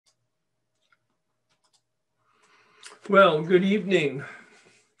Well, good evening,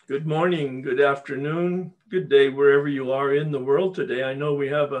 good morning, good afternoon, good day, wherever you are in the world today. I know we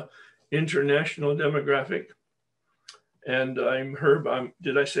have an international demographic, and I'm Herb.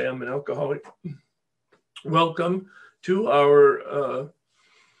 Did I say I'm an alcoholic? Welcome to our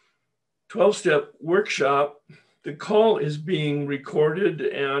 12-step workshop. The call is being recorded,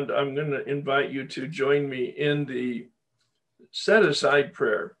 and I'm going to invite you to join me in the set-aside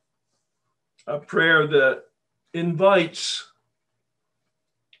prayer, a prayer that invites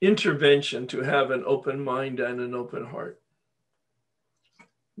intervention to have an open mind and an open heart.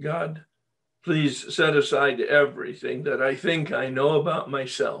 God, please set aside everything that I think I know about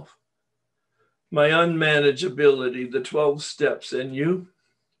myself, my unmanageability, the 12 steps in you,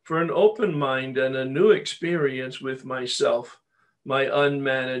 for an open mind and a new experience with myself, my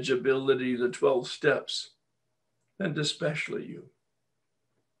unmanageability, the 12 steps, and especially you.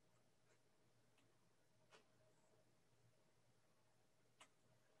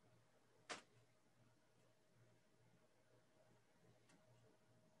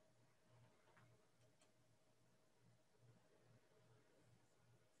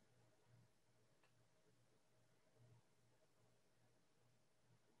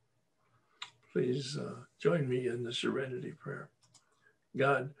 Please join me in the serenity prayer.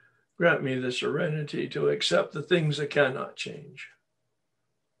 God, grant me the serenity to accept the things I cannot change,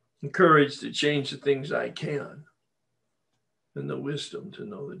 and courage to change the things I can, and the wisdom to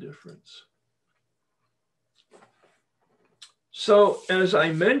know the difference. So, as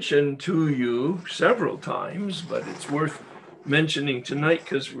I mentioned to you several times, but it's worth mentioning tonight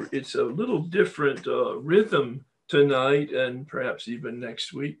because it's a little different rhythm tonight and perhaps even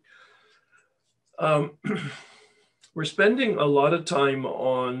next week. We're spending a lot of time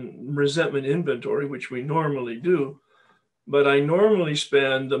on resentment inventory, which we normally do, but I normally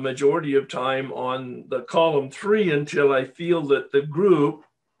spend the majority of time on the column 3 until I feel that the group,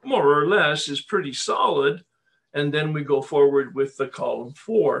 more or less, is pretty solid, and then we go forward with the column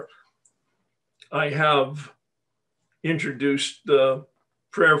 4. I have introduced the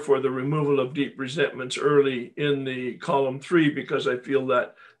prayer for the removal of deep resentments early in the column 3 because I feel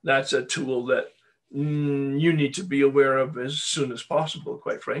that that's a tool that you need to be aware of as soon as possible,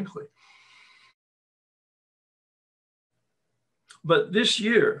 quite frankly. But this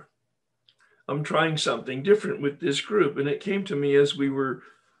year, I'm trying something different with this group. And it came to me as we were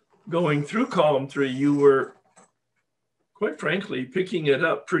going through column 3, you were, quite frankly, picking it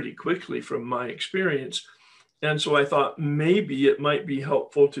up pretty quickly from my experience. And so I thought maybe it might be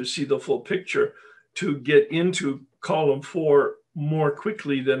helpful to see the full picture to get into column 4 more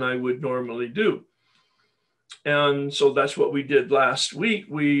quickly than I would normally do. And so that's what we did last week.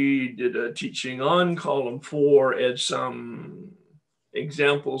 We did a teaching on column 4 and some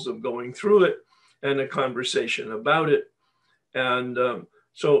examples of going through it and a conversation about it. And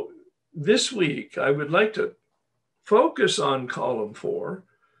so this week, I would like to focus on column 4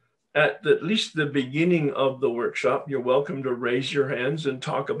 at least the beginning of the workshop. You're welcome to raise your hands and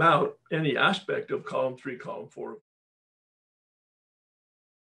talk about any aspect of column 3, column 4.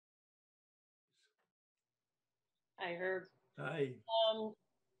 Hi, Herb. Hi.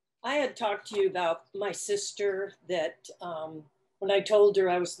 I had talked to you about my sister that when I told her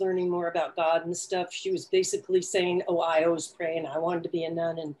I was learning more about God and stuff, she was basically saying, oh, I always pray and I wanted to be a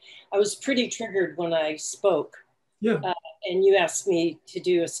nun. And I was pretty triggered when I spoke. Yeah. And you asked me to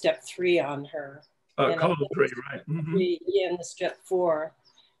do a step 3 on her. Column 3, right. Mm-hmm. Yeah, and the step 4.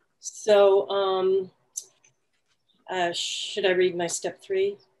 So should I read my step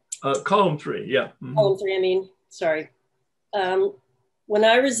 3? Column 3, yeah. Mm-hmm. Column 3, I mean, sorry. When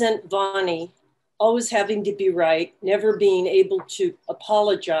I resent Vonnie, always having to be right, never being able to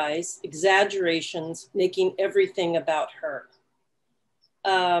apologize, exaggerations, making everything about her.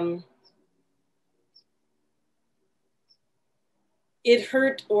 It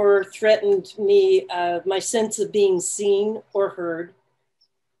hurt or threatened me, my sense of being seen or heard,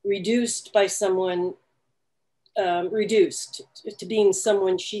 reduced by someone, reduced to being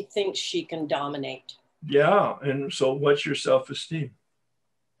someone she thinks she can dominate. Yeah, and so what's your self-esteem?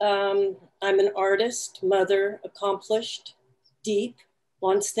 I'm an artist, mother, accomplished, deep,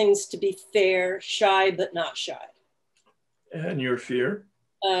 wants things to be fair, shy, but not shy. And your fear?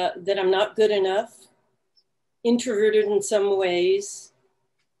 That I'm not good enough, introverted in some ways.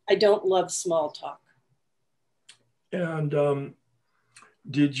 I don't love small talk. And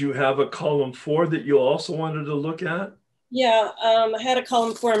did you have a column 4 that you also wanted to look at? Yeah, I had a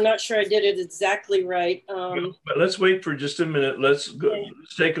column 4. I'm not sure I did it exactly right. But let's wait for just a minute. Let's go. Okay.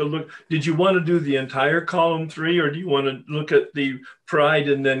 Let's take a look. Did you want to do the entire column 3, or do you want to look at the pride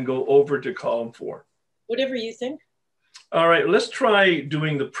and then go over to column 4? Whatever you think. All right, let's try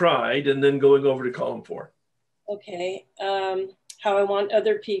doing the pride and then going over to column 4. Okay. How I want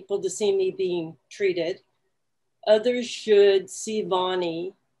other people to see me being treated. Others should see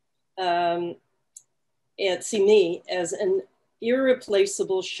Vonnie and see me as an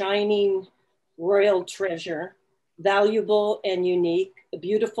irreplaceable, shining royal treasure, valuable and unique, a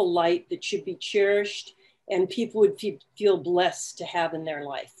beautiful light that should be cherished and people would feel blessed to have in their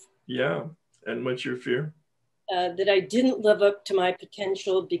life. Yeah. And what's your fear? That I didn't live up to my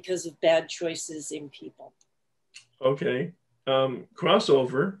potential because of bad choices in people. Okay.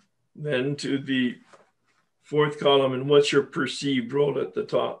 Crossover then to the 4th column, and what's your perceived role at the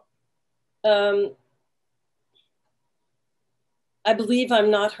top? I believe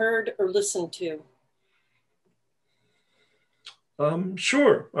I'm not heard or listened to.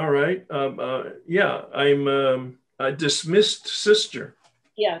 Sure. All right. Yeah, I'm a dismissed sister.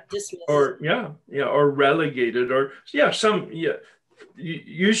 Yeah, dismissed. Or or relegated, or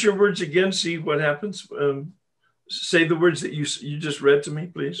use your words again, see what happens. Say the words that you just read to me,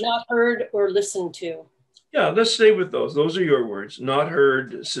 please. Not heard or listened to. Yeah, let's stay with those. Those are your words. Not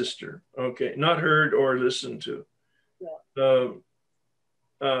heard, sister. Okay, not heard or listened to. Yeah.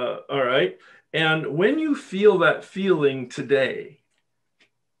 All right. And when you feel that feeling today,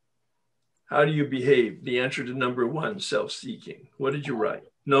 how do you behave? The answer to number 1, self-seeking. What did you write?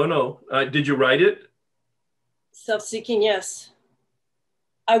 No. Did you write it? Self-seeking, yes.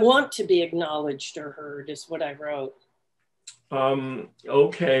 I want to be acknowledged or heard is what I wrote.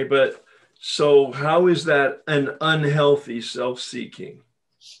 Okay, but so how is that an unhealthy self-seeking?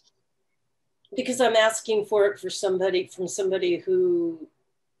 Because I'm asking for it from somebody who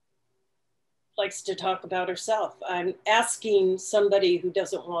likes to talk about herself. I'm asking somebody who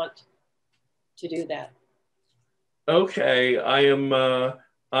doesn't want to do that. Okay, I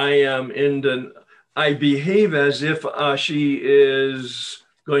behave as if she is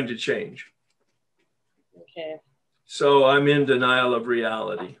going to change. Okay. So I'm in denial of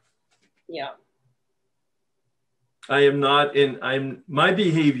reality. Yeah. My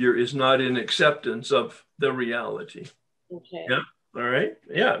behavior is not in acceptance of the reality. Okay. Yeah. All right.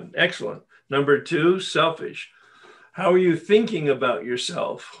 Yeah. Excellent. Number 2, selfish. How are you thinking about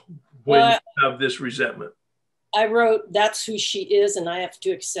yourself when you have this resentment? I wrote, that's who she is, and I have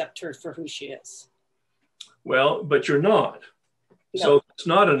to accept her for who she is. Well, but you're not. No. So it's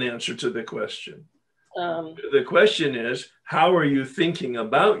not an answer to the question. The question is, how are you thinking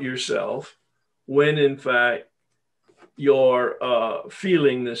about yourself when, in fact, you're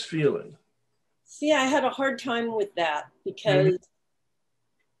feeling this feeling? See, I had a hard time with that because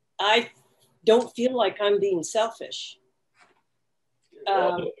I don't feel like I'm being selfish.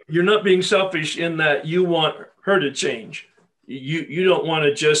 You're not being selfish in that you want her to change. You don't want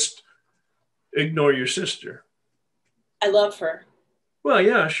to just ignore your sister. I love her. Well,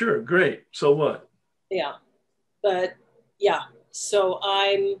 yeah, sure. Great. So what? Yeah. But yeah, so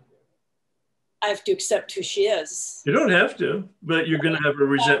I have to accept who she is. You don't have to, but you're going to have a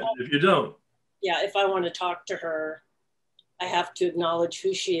resentment if you don't. Yeah, if I want to talk to her, I have to acknowledge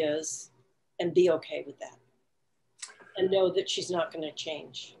who she is and be okay with that. And know that she's not going to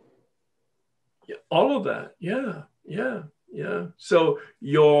change. Yeah, all of that. Yeah. So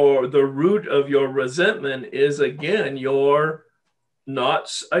the root of your resentment is, again, you're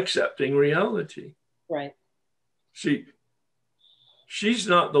not accepting reality. Right. She's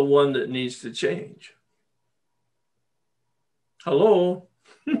not the one that needs to change. Hello.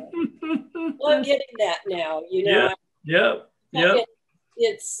 Well, I'm getting that now, you know. Yeah.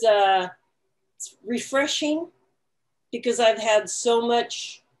 It's refreshing because I've had so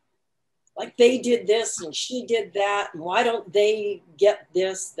much, like they did this and she did that, and why don't they get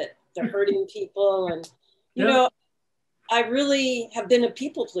this, that they're hurting people, and you know, I really have been a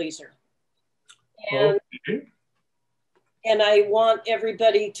people pleaser, and I want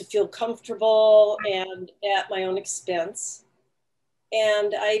everybody to feel comfortable and at my own expense.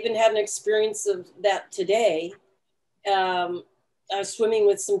 And I even had an experience of that today. I was swimming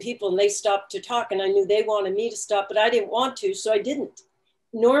with some people and they stopped to talk, and I knew they wanted me to stop, but I didn't want to, so I didn't.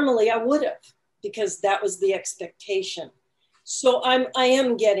 Normally I would have, because that was the expectation. So I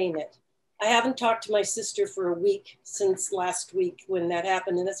am getting it. I haven't talked to my sister for a week since last week when that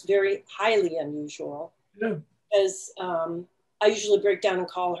happened, and that's very highly unusual. Yeah. Because I usually break down and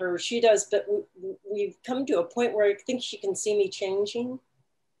call her. She does, but we've come to a point where I think she can see me changing.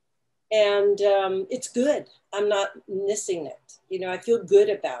 And it's good. I'm not missing it. You know, I feel good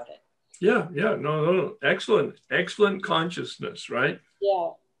about it. Yeah. No. Excellent consciousness, right?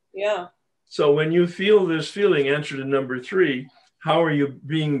 Yeah. So when you feel this feeling, answer to number 3, how are you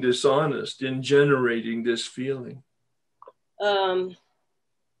being dishonest in generating this feeling? Um,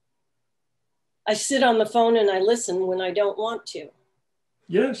 I sit on the phone and I listen when I don't want to.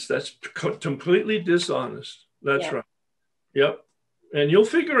 Yes, that's completely dishonest. That's Yeah. right. Yep. And you'll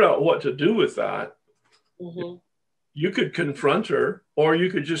figure out what to do with that. Mm-hmm. You could confront her, or you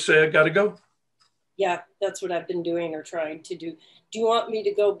could just say, I got to go. Yeah, that's what I've been doing or trying to do. Do you want me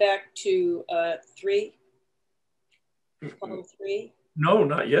to go back to 3? Column 3? No,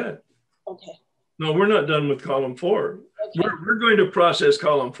 not yet. Okay. No, we're not done with column 4. Okay. We're going to process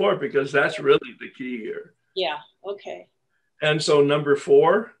column 4 because that's really the key here. Yeah. Okay. And so number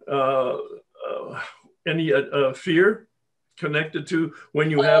 4, any fear connected to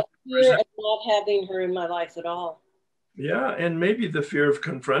when you have fear of not having her in my life at all. Yeah, and maybe the fear of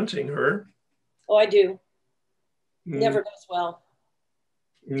confronting her. Oh, I do. Never goes well.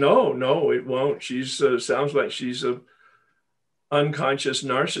 No, it won't. She's sounds like she's a unconscious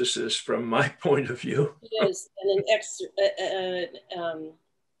narcissist from my point of view. She is, and an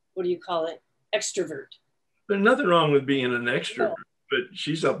what do you call it? Extrovert. There's nothing wrong with being an extrovert, No. but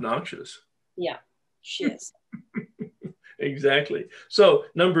she's obnoxious. Yeah, she is. Exactly. So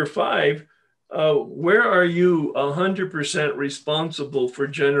number 5, where are you 100% responsible for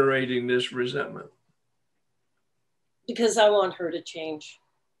generating this resentment? Because I want her to change.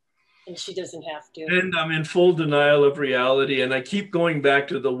 And she doesn't have to. And I'm in full denial of reality, and I keep going back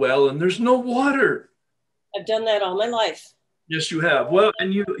to the well, and there's no water. I've done that all my life. Yes, you have. Well,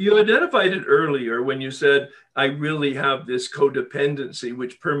 and you identified it earlier when you said, I really have this codependency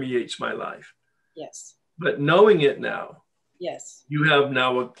which permeates my life. Yes. But knowing it now, yes, you have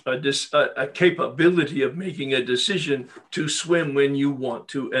now a capability of making a decision to swim when you want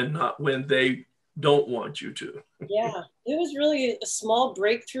to and not when they don't want you to. Yeah, it was really a small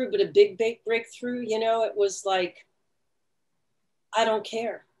breakthrough, but a big breakthrough. You know, it was like, I don't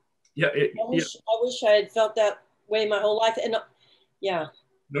care. Yeah. I wish I had felt that way my whole life. And yeah.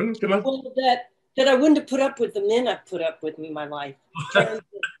 No, come on. That I wouldn't have put up with the men I've put up with in my life. The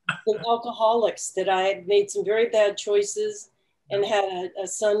alcoholics, that I had made some very bad choices and had a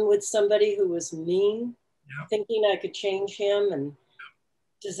son with somebody who was mean, thinking I could change him, and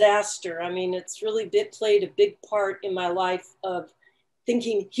disaster. I mean, it's really played a big part in my life of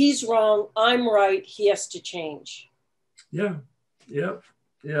thinking he's wrong, I'm right, he has to change. Yeah.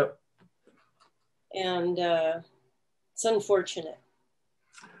 And it's unfortunate.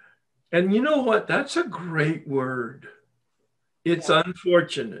 And you know what? That's a great word. It's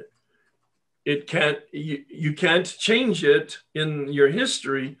unfortunate. It can't, you can't change it in your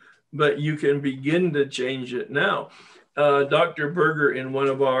history, but you can begin to change it now. Dr. Berger, in one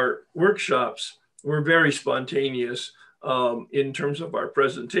of our workshops, we're very spontaneous in terms of our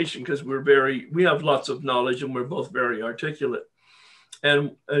presentation because we have lots of knowledge and we're both very articulate.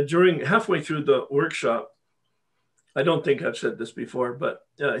 And halfway through the workshop, I don't think I've said this before, but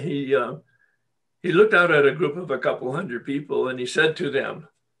he looked out at a group of a couple hundred people and he said to them,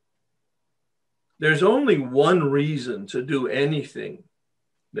 there's only one reason to do anything.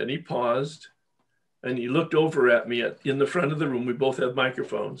 Then he paused and he looked over at me in the front of the room. We both have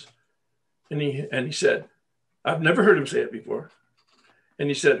microphones. And he said, I've never heard him say it before. And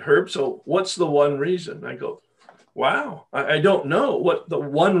he said, Herb, so what's the one reason? I go, wow, I don't know what the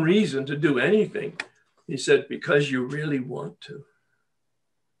one reason to do anything. He said, because you really want to.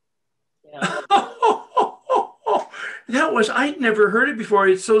 Yeah. I'd never heard it before.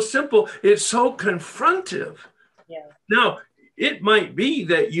 It's so simple. It's so confrontive. Yeah. Now, it might be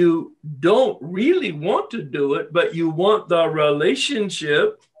that you don't really want to do it, but you want the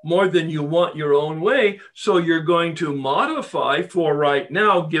relationship more than you want your own way. So you're going to modify for right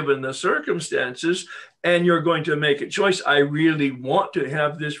now, given the circumstances, and you're going to make a choice. I really want to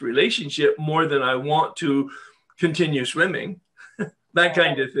have this relationship more than I want to continue swimming, that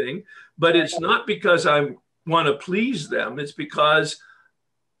kind of thing. But it's not because I want to please them. It's because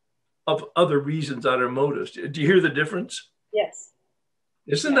of other reasons, other motives. Do you hear the difference? Yes.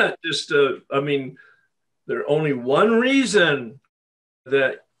 Isn't that just, I mean, there's only one reason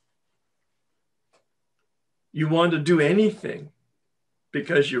that you want to do anything,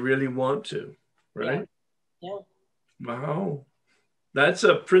 because you really want to, right? Yeah. Wow. That's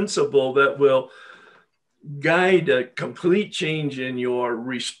a principle that will guide a complete change in your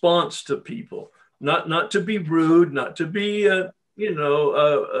response to people. Not to be rude, not to be, how'd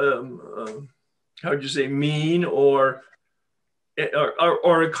you say, mean or a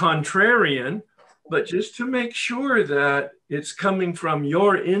contrarian, but just to make sure that it's coming from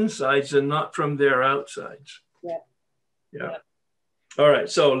your insides and not from their outsides. Yeah. All right,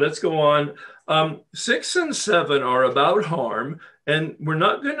 so let's go on. 6 and 7 are about harm, and we're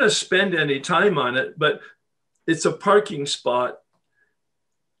not going to spend any time on it, but it's a parking spot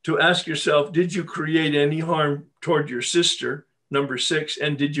to ask yourself, did you create any harm toward your sister? Number 6,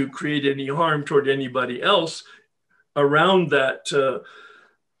 and did you create any harm toward anybody else around that?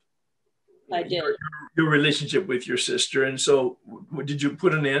 I did. Your relationship with your sister. And so did you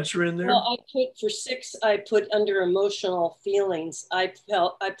put an answer in there? Well, I put for 6, I put under emotional feelings. I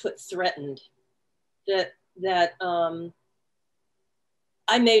put threatened, that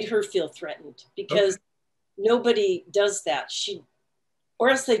I made her feel threatened because nobody does that. Or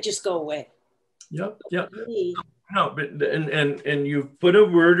else they just go away. Yep. No, but and you've put a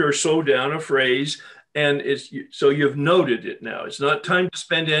word or so down, a phrase, and so you've noted it now. It's not time to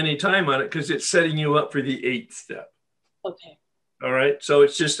spend any time on it because it's setting you up for the 8th step. Okay. All right. So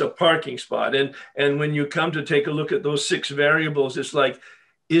it's just a parking spot. And when you come to take a look at those 6 variables, it's like,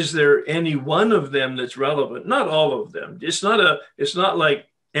 is there any one of them that's relevant? Not all of them. It's not like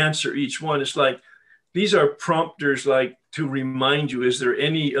answer each one. It's like, these are prompters, like to remind you, is there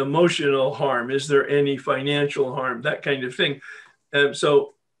any emotional harm? Is there any financial harm? That kind of thing.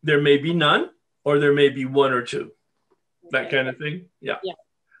 So there may be none, or there may be 1 or 2, that kind of thing. Yeah.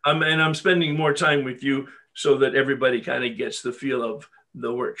 And I'm spending more time with you so that everybody kind of gets the feel of the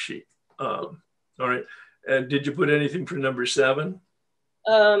worksheet. All right. Did you put anything for number 7?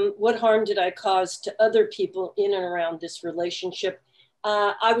 What harm did I cause to other people in and around this relationship?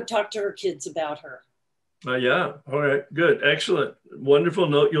 I would talk to her kids about her. Yeah. All right. Good. Excellent. Wonderful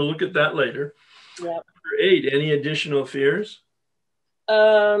note. You'll look at that later. Yeah. Number 8, any additional fears?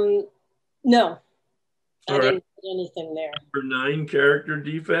 No. All I right. didn't put anything there. Number 9, character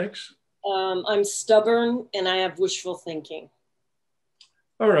defects. I'm stubborn and I have wishful thinking.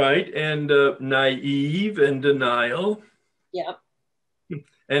 All right. And naive and denial. Yeah.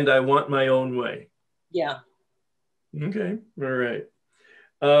 And I want my own way. Yeah. Okay. All right.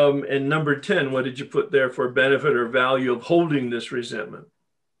 And number 10, what did you put there for benefit or value of holding this resentment?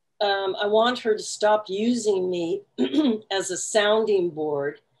 I want her to stop using me as a sounding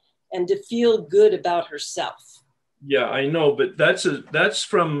board and to feel good about herself. Yeah, I know, but that's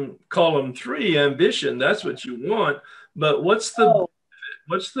from column 3, ambition. That's what you want. But what's the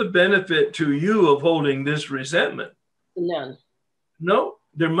benefit to you of holding this resentment? None. No,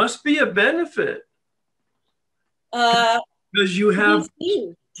 there must be a benefit. Because you have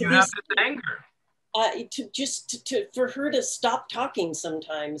this anger. For her to stop talking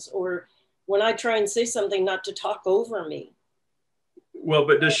sometimes, or when I try and say something, not to talk over me. Well,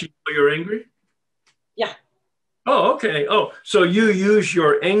 but does she know you're angry? Yeah. Oh, okay. Oh, so you use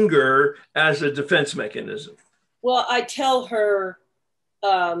your anger as a defense mechanism. Well, I tell her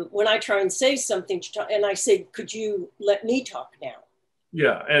when I try and say something, and I say, could you let me talk now?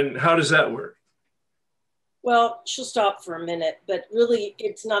 Yeah. And how does that work? Well, she'll stop for a minute, but really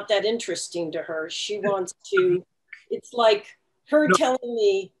it's not that interesting to her. She wants to, it's like her telling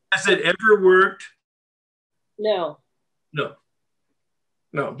me. Has it ever worked? No.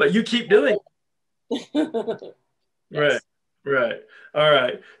 No, but you keep doing it. Yes. Right. All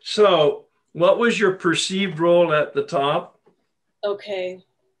right. So what was your perceived role at the top? Okay.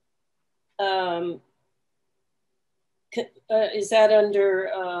 Is that under?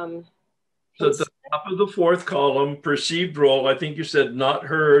 So at the top of the 4th column, perceived role, I think you said not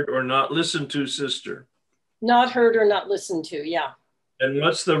heard or not listened to, sister. Not heard or not listened to, yeah. And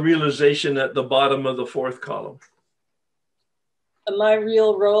what's the realization at the bottom of the 4th column? My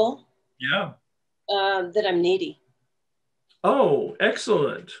real role? Yeah. That I'm needy. Oh,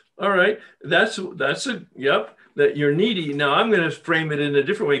 excellent. All right. That's yep, that you're needy. Now I'm going to frame it in a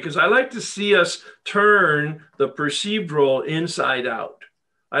different way because I like to see us turn the perceived role inside out.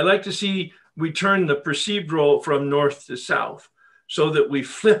 I like to see we turn the perceived role from north to south so that we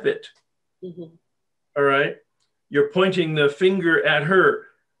flip it. Mm-hmm. All right. You're pointing the finger at her.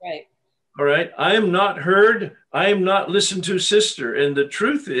 Right. All right. I am not heard. I am not listened to, sister. And the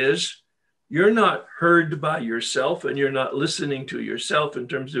truth is, you're not heard by yourself and you're not listening to yourself in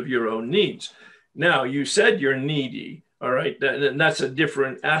terms of your own needs. Now, you said you're needy. All right. And that's a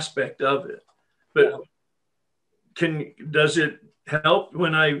different aspect of it. But does it help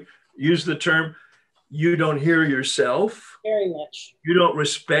when I use the term, you don't hear yourself? Very much. You don't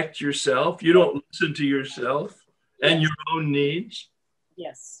respect yourself. You don't listen to yourself and your own needs.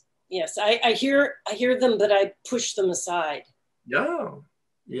 Yes. Yes. I hear them, but I push them aside. Yeah.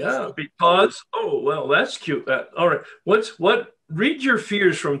 Because, oh, well, that's cute. All right. Read your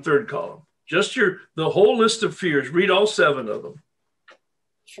fears from 3rd column. Just the whole list of fears. Read all 7 of them.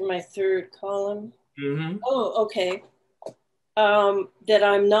 For my 3rd column. Mm-hmm. Oh, okay. That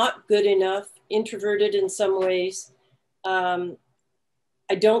I'm not good enough, introverted in some ways. I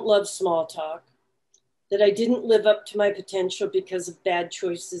don't love small talk. that I didn't live up to my potential because of bad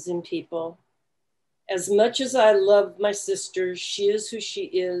choices in people. As much as I love my sister, she is who she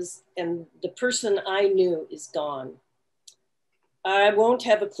is, and the person I knew is gone. I won't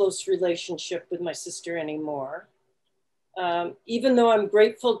have a close relationship with my sister anymore. Even though I'm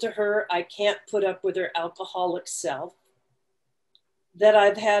grateful to her, I can't put up with her alcoholic self. That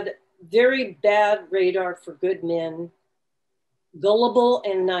I've had very bad radar for good men, gullible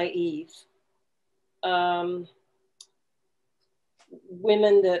and naive.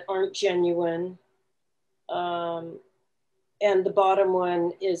 Women that aren't genuine. And the bottom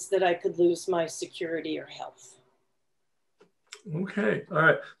one is that I could lose my security or health. Okay. All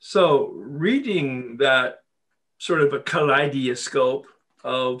right. So reading that sort of a kaleidoscope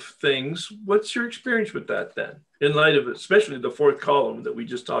of things, what's your experience with that then, in light of especially the fourth column that we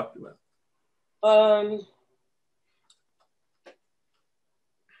just talked about?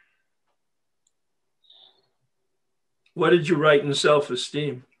 What did you write in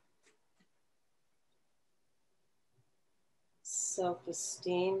self-esteem?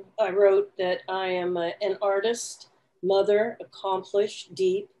 Self-esteem. I wrote that I am an artist, mother, accomplished,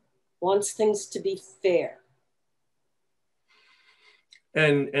 deep, wants things to be fair.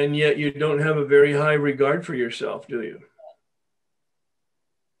 And yet you don't have a very high regard for yourself, do you?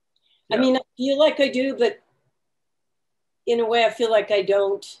 Yeah. I mean, I feel like I do, but in a way I feel like I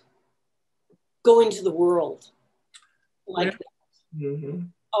don't go into the world like that. Mm-hmm.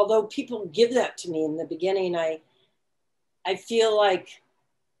 Although people give that to me in the beginning, I feel like,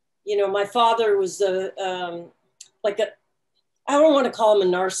 you know, my father was I don't want to call him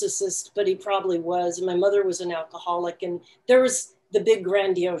a narcissist, but he probably was. And my mother was an alcoholic, and there was the big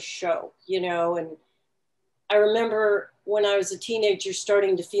grandiose show, you know. And I remember when I was a teenager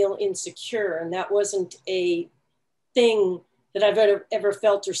starting to feel insecure, and that wasn't a thing that I've ever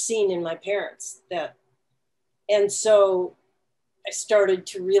felt or seen in my parents. And so I started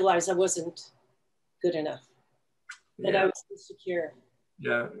to realize I wasn't good enough, that I was insecure.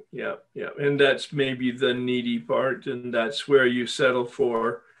 Yeah. And that's maybe the needy part, and that's where you settle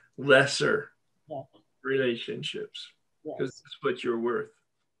for lesser relationships, because that's what you're worth.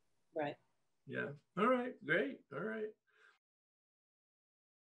 Right. Yeah. All right. Great. All right.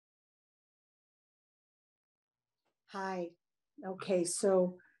 Hi. Okay.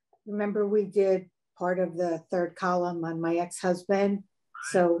 So remember we did part of the third column on my ex-husband. Right.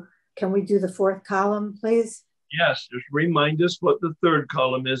 So can we do the fourth column, please? Yes, just remind us what the third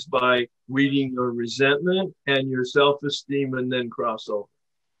column is by reading your resentment and your self-esteem, and then cross over.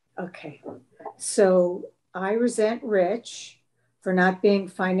 Okay. So I resent Rich for not being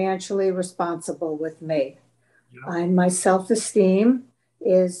financially responsible with me. Yeah. And my self-esteem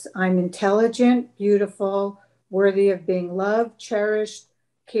is I'm intelligent, beautiful, worthy of being loved, cherished,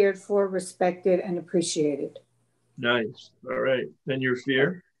 cared for, respected, and appreciated. Nice. All right. And your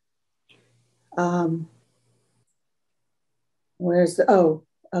fear?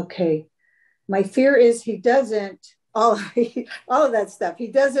 Okay. My fear is he doesn't, all of that stuff. He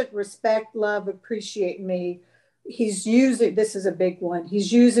doesn't respect, love, appreciate me. He's using, this is a big one.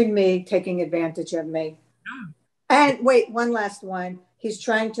 He's using me, taking advantage of me. And wait, one last one. He's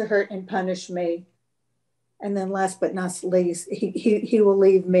trying to hurt and punish me. And then last but not least, he will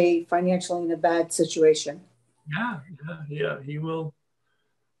leave me financially in a bad situation. Yeah. He will.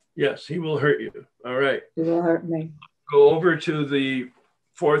 Yes, he will hurt you. All right. He will hurt me. Go over to the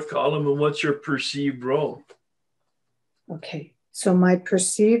fourth column, and what's your perceived role? Okay. So my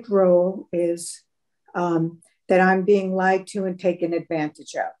perceived role is that I'm being lied to and taken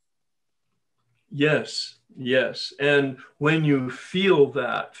advantage of. Yes. And when you feel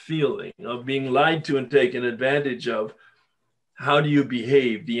that feeling of being lied to and taken advantage of, how do you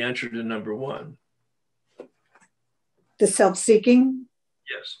behave? The answer to number one. The self-seeking?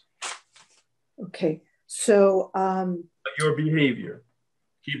 Yes. Okay. So your behavior.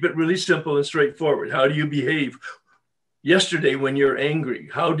 Keep it really simple and straightforward. How do you behave? Yesterday when you're angry,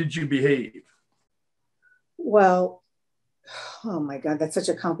 how did you behave? Well, oh my God, that's such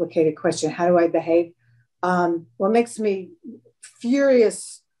a complicated question. How do I behave? What makes me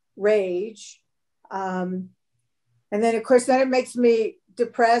furious rage. And then of course, then it makes me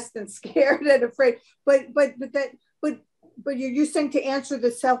depressed and scared and afraid. But you're saying to answer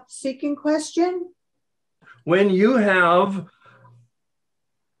the self-seeking question? When you have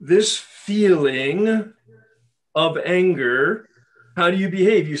this feeling of anger, how do you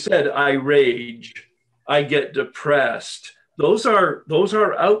behave? You said, I rage, I get depressed. Those are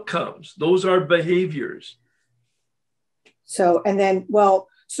outcomes. Those are behaviors. So, and then, well,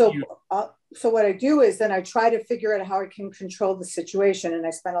 so so what I do is then I try to figure out how I can control the situation. And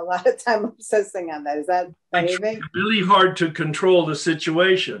I spend a lot of time obsessing on that. Is that behaving? It's really hard to control the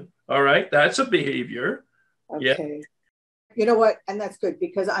situation. All right. That's a behavior. Okay. Yeah. You know what? And that's good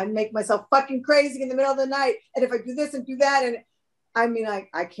because I make myself fucking crazy in the middle of the night. And if I do this and do that, and I mean,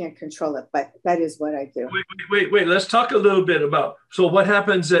 I can't control it, but that is what I do. Wait. Let's talk a little bit about, so what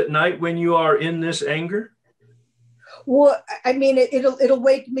happens at night when you are in this anger? Well, I mean, it'll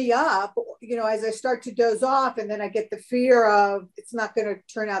wake me up, you know, as I start to doze off, and then I get the fear of it's not going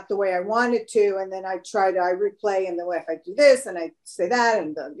to turn out the way I want it to, and then I replay, and then if I do this and I say that,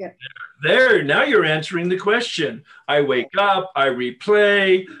 and you know. There, now you're answering the question. I wake up, I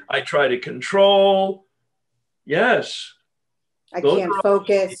replay, I try to control. Yes. I can't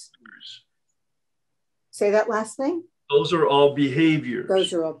focus. Say that last thing. Those are all behaviors.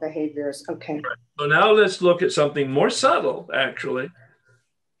 Those are all behaviors. Okay. Right. So now let's look at something more subtle, actually.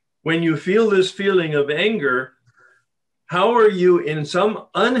 When you feel this feeling of anger, how are you in some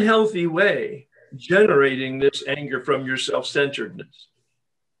unhealthy way generating this anger from your self-centeredness?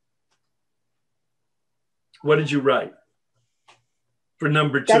 What did you write for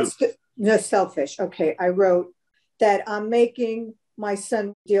number 2? That's the selfish. Okay. I wrote that I'm making my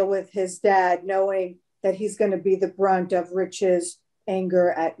son deal with his dad, knowing that he's going to be the brunt of Rich's anger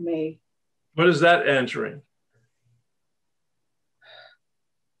at me. What is that answering?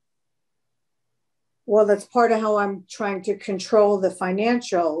 Well, that's part of how I'm trying to control the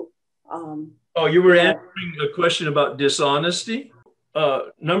financial. Oh, you were answering a question about dishonesty?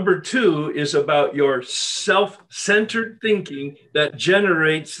 Number 2 is about your self-centered thinking that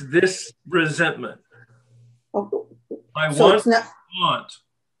generates this resentment. Oh, I so want,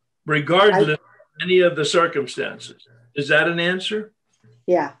 regardless of any of the circumstances. Is that an answer?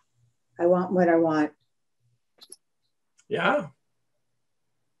 Yeah. I want what I want. Yeah.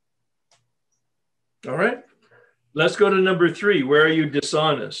 All right. Let's go to number 3. Where are you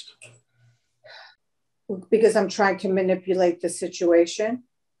dishonest? Because I'm trying to manipulate the situation.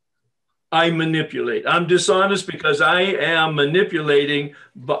 I manipulate. I'm dishonest because I am manipulating,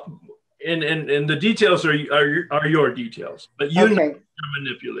 but and the details are your details. But you know you're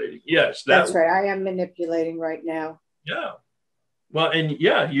manipulating. Yes, that's right. I am manipulating right now. Yeah. Well, and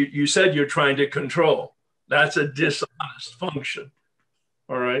yeah, you said you're trying to control. That's a dishonest function.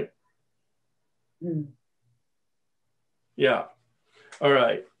 All right. Yeah. All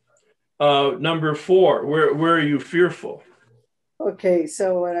right. Number 4, where are you fearful? Okay,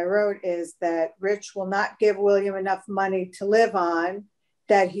 so what I wrote is that Rich will not give William enough money to live on,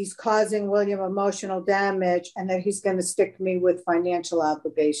 that he's causing William emotional damage, and that he's going to stick me with financial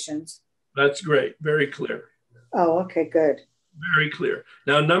obligations. That's great. Very clear. Oh, okay, good. Very clear.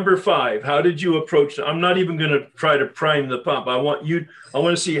 Now, number 5, how did you approach? I'm not even going to try to prime the pump. I want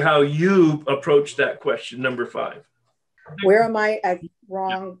to see how you approach that question. Number 5. Where am I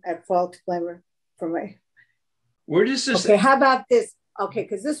at fault, blame for me? Where does this? Okay, how about this? Okay,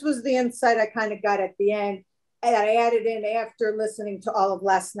 because this was the insight I kind of got at the end, and I added in after listening to all of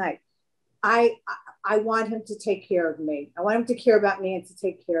last night. I want him to take care of me. I want him to care about me and to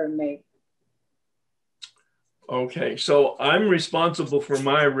take care of me. Okay, so I'm responsible for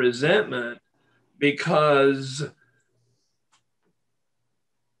my resentment because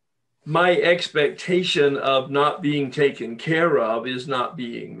my expectation of not being taken care of is not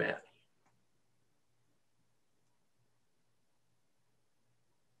being met.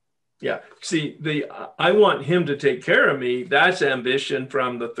 Yeah, see, I want him to take care of me. That's ambition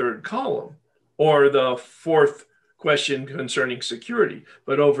from the 3rd column, or the 4th question concerning security.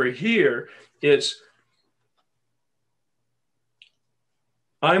 But over here, it's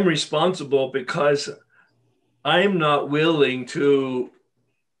I'm responsible because I'm not willing to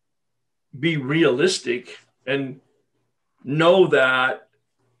be realistic and know that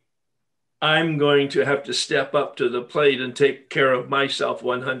I'm going to have to step up to the plate and take care of myself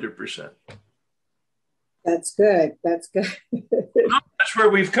 100%. That's good. That's good. That's where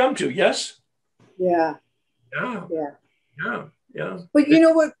we've come to, yes? Yeah. Yeah. Yeah. Yeah. Yeah. But you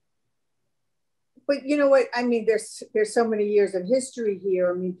know what? I mean, there's so many years of history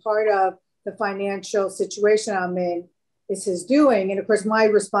here. I mean, part of the financial situation I'm in is his doing. And of course, my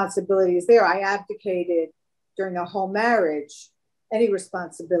responsibility is there. I abdicated during the whole marriage, any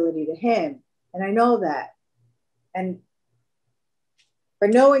responsibility to him. And I know that.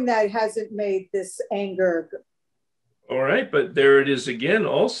 But knowing that it hasn't made this anger. All right. But there it is again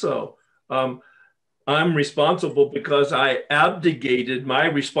also. I'm responsible because I abdicated my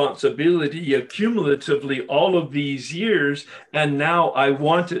responsibility accumulatively all of these years, and now I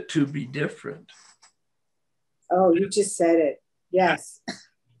want it to be different. Oh, you just said it. Yes.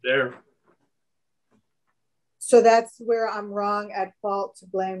 There. So that's where I'm wrong, at fault, to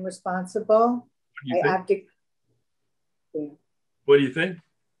blame, responsible. I abdicate. Yeah. What do you think?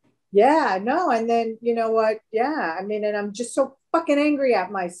 Yeah, no. And then, you know what? Yeah. I mean, and I'm just so fucking angry at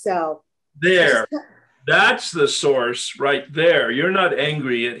myself. There. That's the source right there. You're not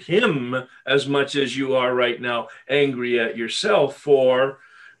angry at him as much as you are right now angry at yourself for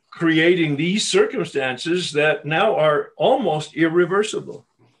creating these circumstances that now are almost irreversible.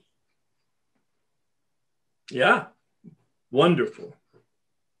 Yeah. Wonderful.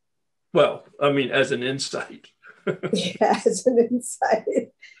 Well, I mean, as an insight. Yeah, as an insight.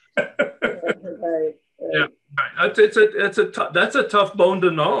 Right. Yeah, right. That's a tough bone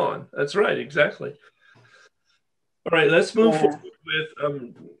to gnaw on. That's right, exactly. All right, let's move forward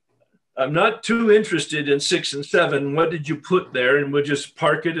with. I'm not too interested in 6 and 7. What did you put there? And we'll just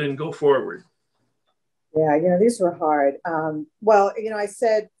park it and go forward. Yeah, you know, these were hard. Well, you know, I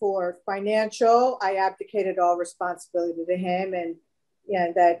said for financial, I abdicated all responsibility to him, and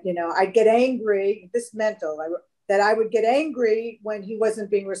yeah, that, you know, I'd get angry. This mental, that I would get angry when he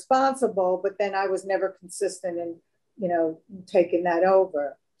wasn't being responsible, but then I was never consistent in, you know, taking that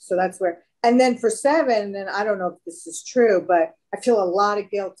over. So that's where. And then for 7, and I don't know if this is true, but I feel a lot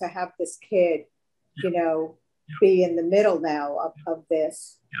of guilt to have this kid, you know, be in the middle now of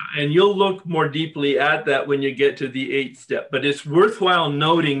this. Yeah, and you'll look more deeply at that when you get to the 8th step. But it's worthwhile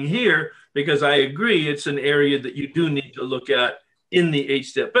noting here, because I agree it's an area that you do need to look at in the 8th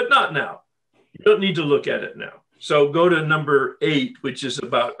step, but not now. You don't need to look at it now. So go to number 8, which is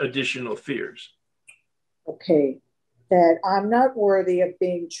about additional fears. Okay. That I'm not worthy of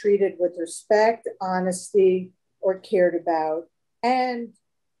being treated with respect, honesty, or cared about, and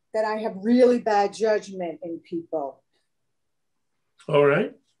that I have really bad judgment in people. All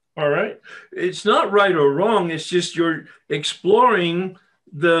right. All right. It's not right or wrong. It's just you're exploring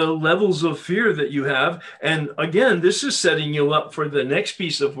the levels of fear that you have. And again, this is setting you up for the next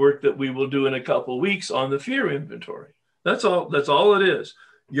piece of work that we will do in a couple of weeks on the fear inventory. That's all it is.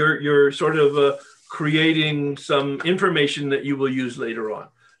 You're sort of creating some information that you will use later on.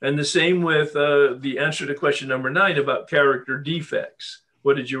 And the same with the answer to question number 9 about character defects.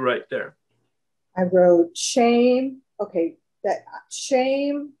 What did you write there? I wrote shame. Okay, that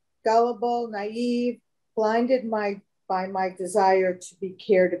shame, gullible, naive, blinded by my desire to be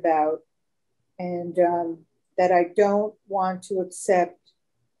cared about, and that I don't want to accept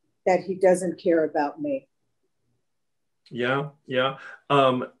that he doesn't care about me. Yeah.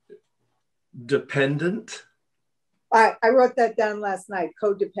 Dependent. I wrote that down last night.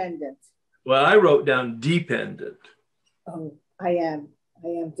 Codependent. Well, I wrote down dependent. Oh, I am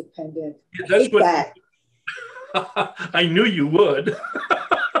dependent. Yeah, that's what that. I knew you would.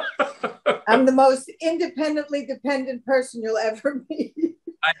 I'm the most independently dependent person you'll ever meet.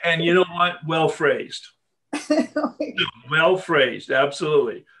 And you know what? Well phrased. Well phrased.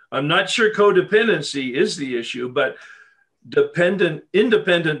 Absolutely. I'm not sure codependency is the issue, but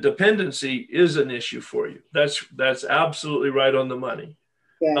independent dependency is an issue for you. That's absolutely right on the money.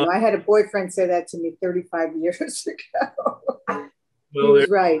 Yeah, no, I had a boyfriend say that to me 35 years ago. Well, he was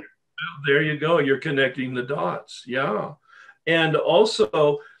right. Well, there you go. You're connecting the dots. Yeah. And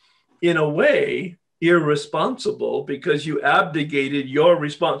also, in a way, irresponsible, because you abdicated your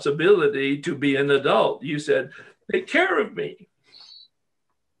responsibility to be an adult. You said, take care of me.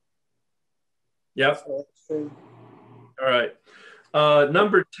 Yep. All right.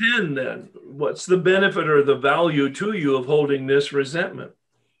 Number 10 then, what's the benefit or the value to you of holding this resentment?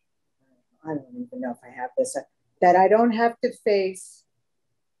 I don't even know if I have this. That I don't have to face,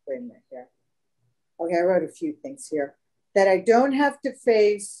 wait a minute here. Okay, I wrote a few things here. That I don't have to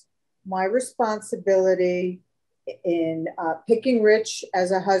face my responsibility in picking Rich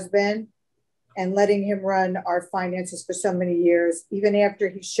as a husband and letting him run our finances for so many years, even after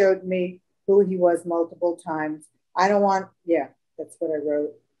he showed me who he was multiple times. I don't want, yeah, that's what I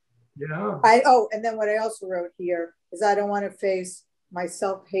wrote. Yeah. And then what I also wrote here is I don't want to face my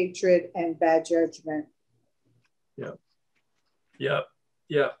self-hatred and bad judgment. Yeah.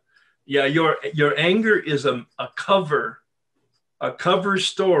 Your anger is a cover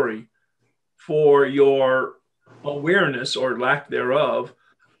story for your awareness or lack thereof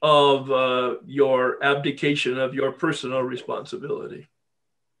of your abdication of your personal responsibility.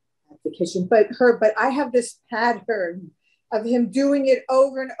 Abdication, but I have this pattern of him doing it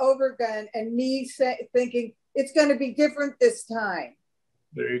over and over again, and me thinking it's going to be different this time.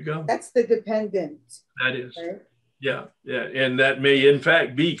 There you go. That's the dependent. That is. Right? Yeah. And that may in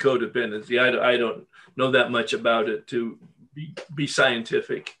fact be codependency. I don't know that much about it to be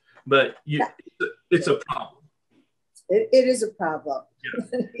scientific, but it's a problem. It is a problem.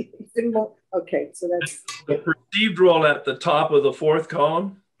 Yeah. Okay, so that's the perceived role at the top of the fourth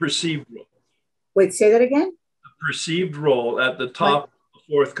column. Perceived role. Wait, say that again. The perceived role at the top of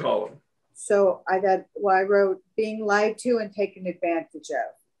the fourth column. So I wrote being lied to and taken advantage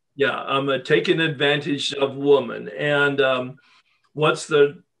of. Yeah, I'm a taken advantage of woman. And what's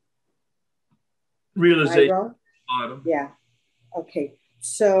the realization? Yeah. Okay.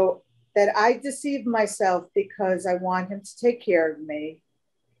 So that I deceive myself because I want him to take care of me.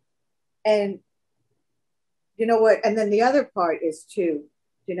 And you know what? And then the other part is too,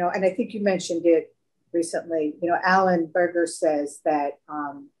 and I think you mentioned it recently, Alan Berger says that,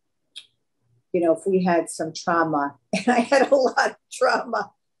 if we had some trauma, and I had a lot of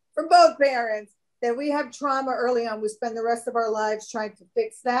trauma from both parents, that we have trauma early on, we spend the rest of our lives trying to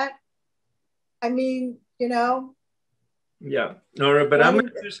fix that. I mean, Yeah. All right, but I'm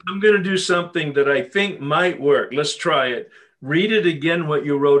going to do something that I think might work. Let's try it. Read it again, what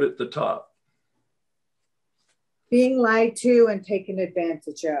you wrote at the top. Being lied to and taken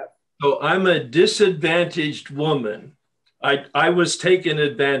advantage of. So I'm a disadvantaged woman. I was taken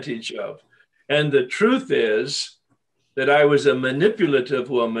advantage of. And the truth is that I was a manipulative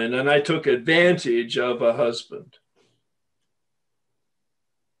woman and I took advantage of a husband.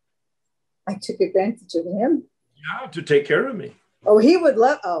 I took advantage of him? Yeah, to take care of me. Oh, he would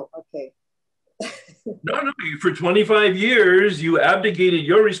love, okay. No, for 25 years, you abdicated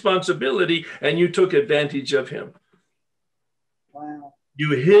your responsibility and you took advantage of him. Wow.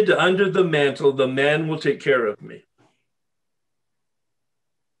 You hid under the mantle, the man will take care of me.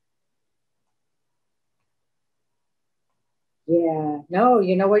 Yeah, no,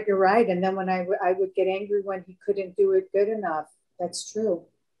 you know what, you're right. And then when I would get angry when he couldn't do it good enough. That's true.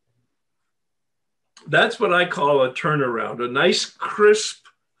 That's what I call a turnaround, a nice crisp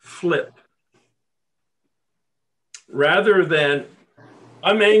flip. Rather than,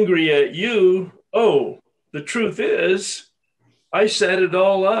 I'm angry at you. Oh, the truth is, I set it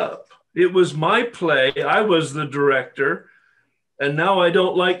all up. It was my play. I was the director. And now I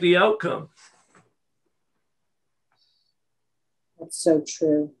don't like the outcome. That's so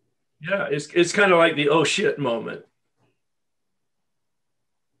true. Yeah, it's kind of like the oh shit moment.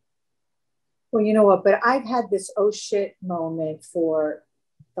 Well, you know what? But I've had this oh shit moment for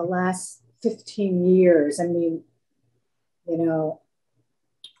the last 15 years. I mean,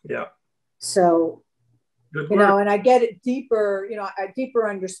 Yeah. So, and I get it deeper, a deeper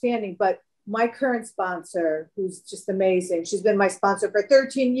understanding. But my current sponsor, who's just amazing, she's been my sponsor for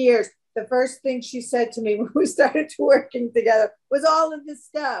 13 years. The first thing she said to me when we started working together was all of this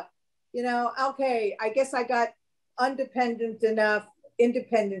stuff. Okay, I guess I got independent enough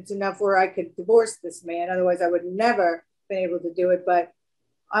where I could divorce this man. Otherwise, I would never been able to do it. But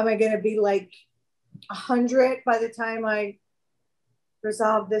am I going to be like 100 by the time I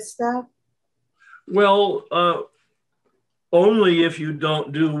resolve this stuff? Well, only if you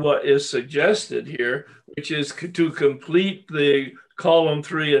don't do what is suggested here, which is to complete the column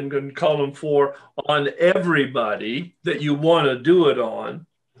 3 and column 4 on everybody that you want to do it on.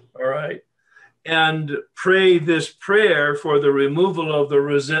 All right. And pray this prayer for the removal of the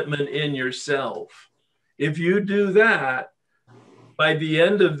resentment in yourself. If you do that, by the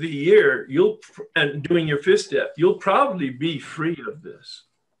end of the year, and doing your 5th step, you'll probably be free of this.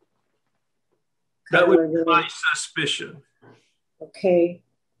 That would be my suspicion. Okay.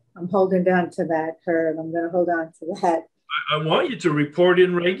 I'm holding down to that, Herb. I'm going to hold on to that. I want you to report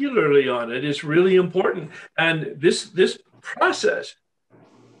in regularly on it. It's really important. And this process,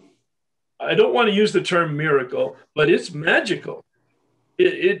 I don't want to use the term miracle, but it's magical.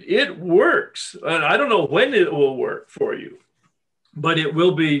 It works. And I don't know when it will work for you, but it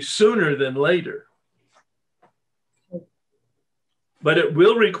will be sooner than later. But it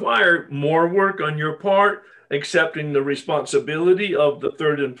will require more work on your part, accepting the responsibility of the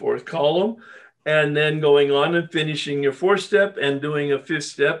 3rd and 4th column, and then going on and finishing your 4th step and doing a 5th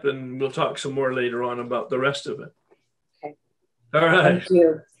step. And we'll talk some more later on about the rest of it. Okay. All right. Thank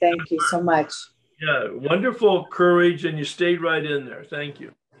you. Thank you so much. Yeah, wonderful courage. And you stayed right in there. Thank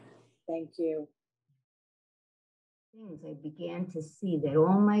you. Thank you. I began to see that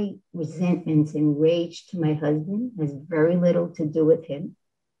all my resentments and rage to my husband has very little to do with him.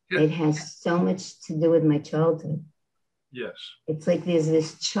 Yeah. It has so much to do with my childhood. Yes. It's like there's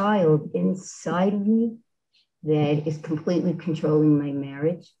this child inside of me that is completely controlling my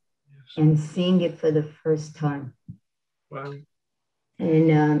marriage. Yes. And seeing it for the first time. Wow.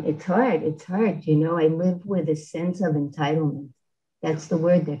 And it's hard. It's hard. I live with a sense of entitlement. That's the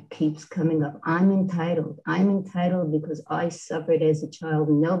word that keeps coming up. I'm entitled. I'm entitled because I suffered as a child.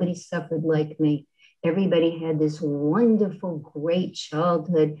 Nobody suffered like me. everybody had this wonderful, great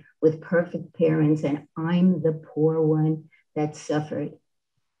childhood with perfect parents, and I'm the poor one that suffered.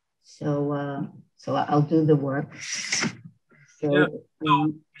 So I'll do the work. So, yeah. So what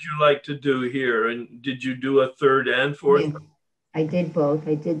would you like to do here? And did you do a third and fourth? Yeah, I did both.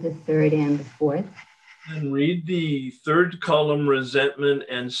 I did the third and the fourth. And read the third column, resentment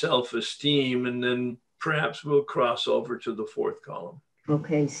and self-esteem, and then perhaps we'll cross over to the fourth column.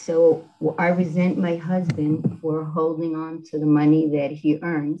 Okay, so I resent my husband for holding on to the money that he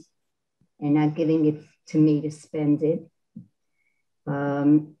earns and not giving it to me to spend it.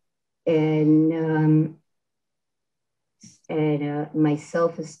 My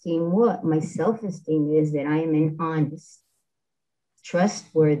self-esteem, what? My self-esteem is that I am an honest,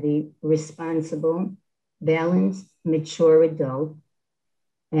 trustworthy, responsible, balanced, mature adult.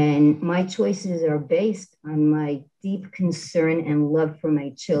 And my choices are based on my deep concern and love for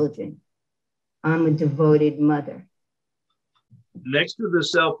my children. I'm a devoted mother. Next to the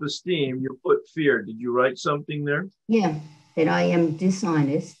self-esteem, you put fear. Did you write something there? Yeah, that I am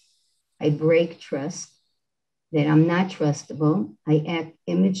dishonest. I break trust, that I'm not trustable. I act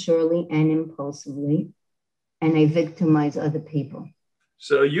immaturely and impulsively, and I victimize other people.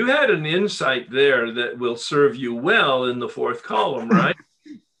 So you had an insight there that will serve you well in the fourth column, right?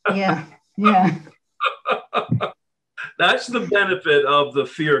 Yeah. That's the benefit of the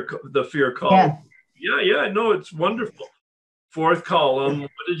fear column. Yeah, no, it's wonderful. Fourth column, what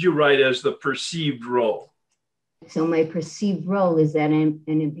did you write as the perceived role? So my perceived role is that I'm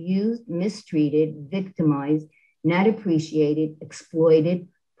an abused, mistreated, victimized, not appreciated, exploited,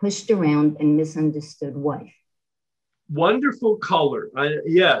 pushed around, and misunderstood wife. Wonderful color.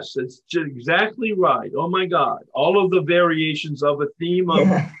 Yes, it's exactly right. Oh my God. All of the variations of a theme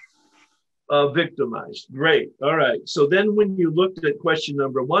of victimized. Great. All right. So then when you looked at question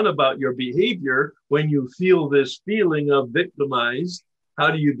number 1 about your behavior, when you feel this feeling of victimized,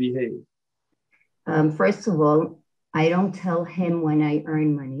 how do you behave? First of all, I don't tell him when I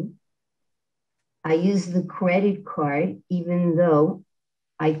earn money. I use the credit card, even though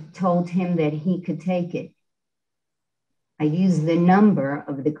I told him that he could take it. I use the number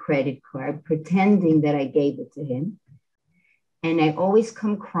of the credit card, pretending that I gave it to him. And I always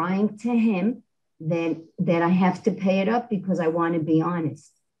come crying to him that I have to pay it up because I want to be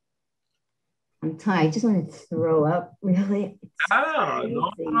honest. I'm tired. I just want to throw up, really.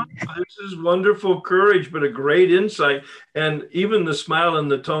 No, this is wonderful courage, but a great insight. And even the smile and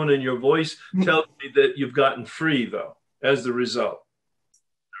the tone in your voice tells me that you've gotten free, though, as the result.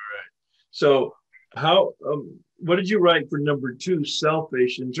 All right. So what did you write for number 2,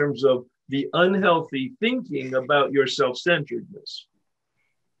 selfish, in terms of the unhealthy thinking about your self-centeredness?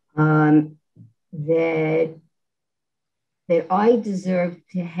 That I deserve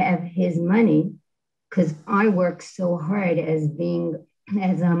to have his money because I work so hard as a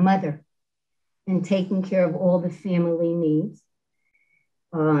mother and taking care of all the family needs.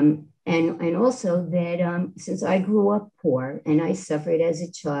 And also that since I grew up poor and I suffered as a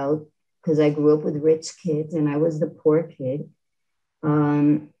child because I grew up with rich kids and I was the poor kid,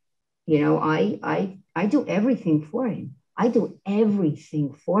 I do everything for him. I do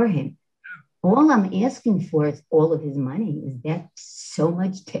everything for him. All I'm asking for is all of his money. Is that so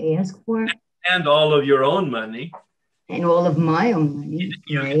much to ask for? And all of your own money. And all of my own money,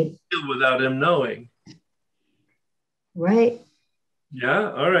 you right? Can without him knowing. Right.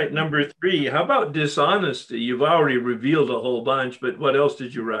 Yeah. All right. Number 3, how about dishonesty? You've already revealed a whole bunch, but what else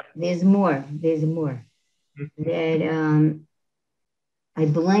did you write? There's more. That I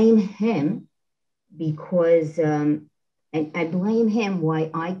blame him because, and I blame him why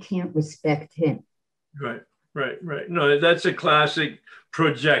I can't respect him. Right. No, that's a classic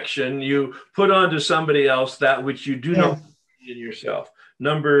projection. You put onto somebody else that which you do not see in yourself.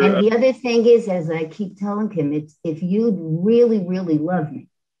 And the other thing is, as I keep telling him, it's if you really, really love me,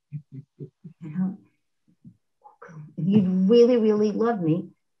 if you really, really love me,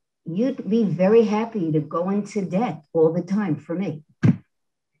 you'd be very happy to go into debt all the time for me.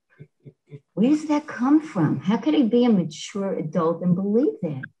 Where does that come from? How could I be a mature adult and believe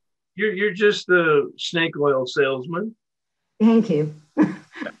that? You're just a snake oil salesman. Thank you.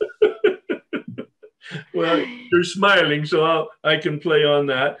 Well, you're smiling, so I can play on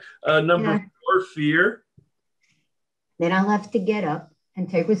that. Number 4, fear. Then I'll have to get up and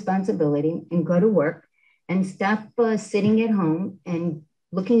take responsibility and go to work and stop sitting at home and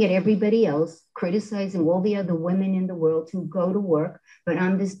looking at everybody else, criticizing all the other women in the world who go to work, but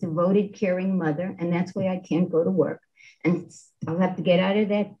I'm this devoted, caring mother, and that's why I can't go to work. And I'll have to get out of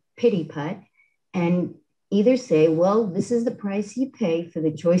that pity pot and either say, well, this is the price you pay for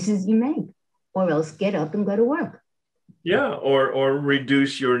the choices you make. or else get up and go to work. Yeah, or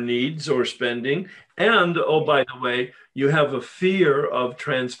reduce your needs or spending. And oh, by the way, you have a fear of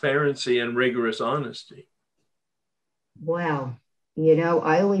transparency and rigorous honesty. Wow. You know,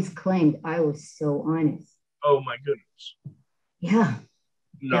 I always claimed I was so honest. Oh my goodness. Yeah.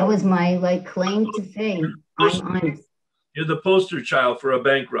 No. That was my like claim to fame. I'm honest. You're the poster child for a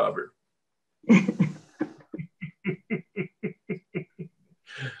bank robber.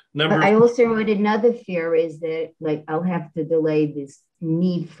 I also had another fear is that like I'll have to delay this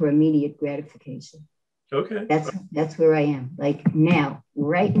need for immediate gratification. Okay. That's where I am. Like now,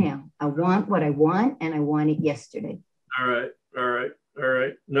 right now, I want what I want and I want it yesterday. All right. All right. All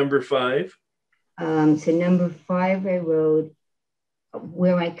right. Number 5. So number 5, I wrote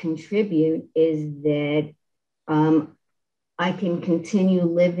where I contribute is that I can continue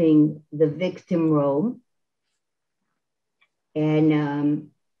living the victim role.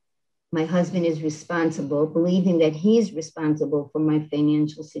 And my husband is responsible, believing that he's responsible for my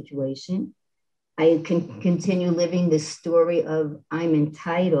financial situation. I can continue living the story of I'm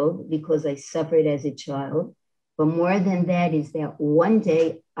entitled because I suffered as a child. But more than that is that one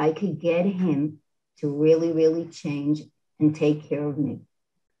day I could get him to really, really change and take care of me.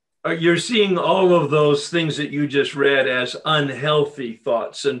 You're seeing all of those things that you just read as unhealthy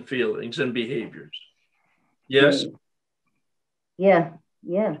thoughts and feelings and behaviors. Yes? Yeah.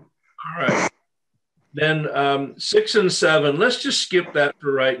 Yeah. All right. Then 6 and 7, let's just skip that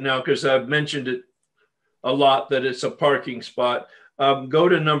for right now because I've mentioned it a lot that it's a parking spot. Go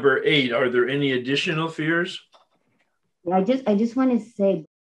to number 8. Are there any additional fears? Yeah, I just want to say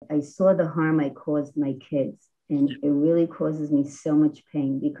I saw the harm I caused my kids, and it really causes me so much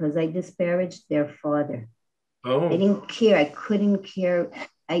pain because I disparaged their father. Oh. I didn't care. I couldn't care.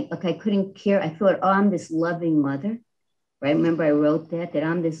 I couldn't care. I thought, oh, I'm this loving mother. Right? Remember, I wrote that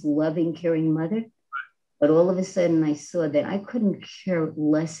I'm this loving, caring mother. But all of a sudden, I saw that I couldn't care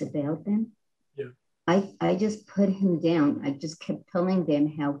less about them. Yeah. I just put him down. I just kept telling them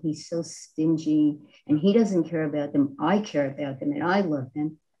how he's so stingy and he doesn't care about them. I care about them and I love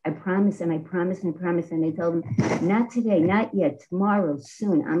them. I promise and I promise and I promise. And I told them, not today, not yet, tomorrow,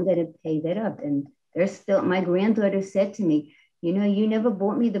 soon, I'm going to pay that up. And they're still, my granddaughter said to me, you know, you never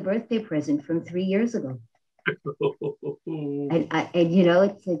bought me the birthday present from 3 years ago. and you know,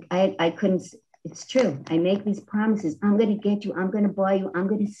 it's like, I couldn't, it's true. I make these promises. I'm going to get you. I'm going to buy you. I'm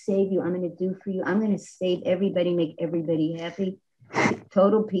going to save you. I'm going to do for you. I'm going to save everybody, make everybody happy.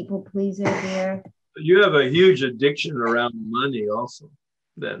 Total people pleaser there. You have a huge addiction around money also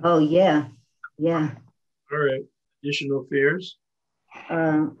then. Oh, yeah. Yeah. All right. Additional fears?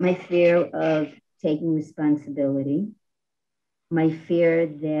 My fear of taking responsibility. My fear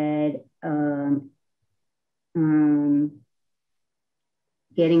that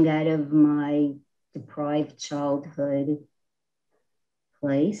getting out of my deprived childhood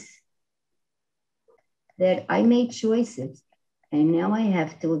place, that I made choices and now I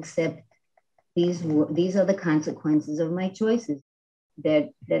have to accept these are the consequences of my choices,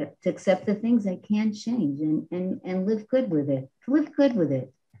 that to accept the things I can't change and live good with it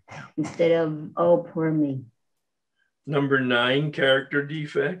instead of, oh, poor me. Number 9, character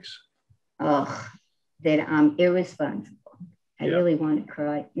defects. Oh, that I'm irresponsible. I really want to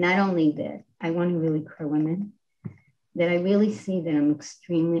cry. Not only that, I want to really cry women, that I really see that I'm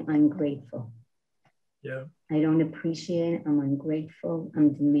extremely ungrateful. Yeah. I don't appreciate it. I'm ungrateful.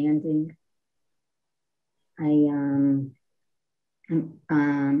 I'm demanding.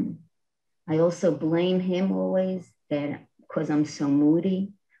 I also blame him always that because I'm so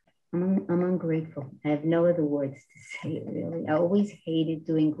moody. I'm ungrateful. I have no other words to say it really. I always hated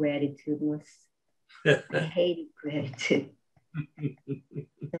doing gratitude lists. I hated gratitude.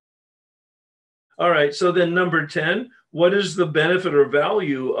 All right. So then number 10, what is the benefit or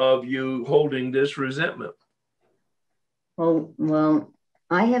value of you holding this resentment? Well,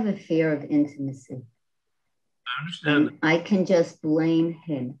 I have a fear of intimacy. I understand. I can just blame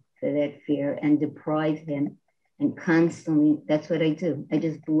him for that fear and deprive him. And constantly, that's what I do. I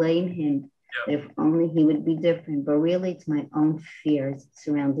just blame him. Yeah. If only he would be different. But really, it's my own fears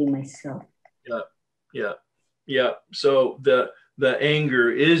surrounding myself. Yeah. So the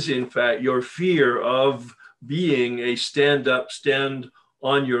anger is, in fact, your fear of being a stand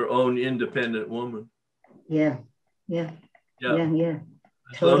on your own independent woman. Yeah.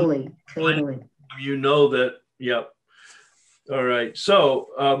 Totally. You know that. Yeah. All right.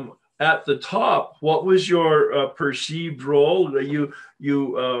 So at the top, what was your perceived role? You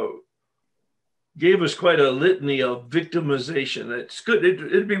gave us quite a litany of victimization. It's good.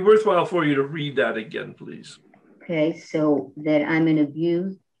 It'd be worthwhile for you to read that again, please. Okay. So that I'm an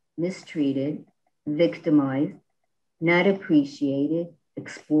abused, mistreated, victimized, not appreciated,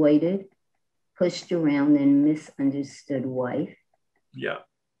 exploited, pushed around, and misunderstood wife. Yeah.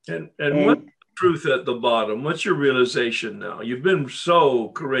 And what's the truth at the bottom? What's your realization now? You've been so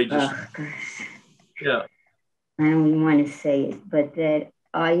courageous. Oh, gosh. Yeah. I don't even want to say it, but that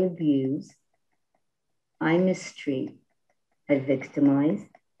I abuse, I mistreat, I victimize,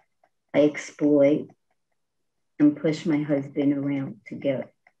 I exploit, and push my husband around to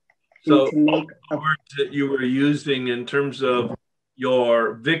get. So to make the words that you were using in terms of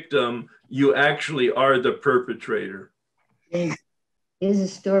your victim, you actually are the perpetrator. There's a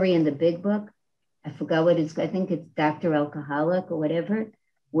story in the big book. I forgot what it's, I think it's Dr. Alcoholic or whatever,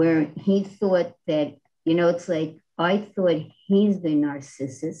 where he thought that, you know, it's like, I thought he's the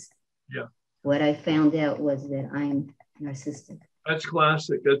narcissist. Yeah. What I found out was that I'm narcissistic. That's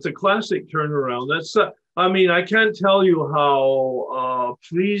classic. That's a classic turnaround. That's, I mean, I can't tell you how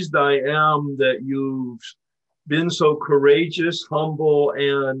pleased I am that you've been so courageous, humble,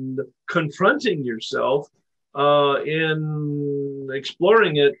 and confronting yourself in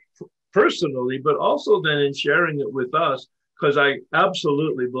exploring it personally, but also then in sharing it with us, because I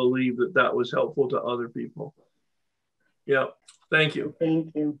absolutely believe that that was helpful to other people. Yeah. Thank you.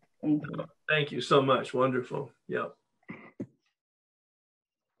 Thank you. Thank you. Thank you so much. Wonderful. Yeah.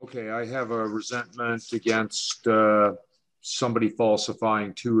 Okay, I have a resentment against somebody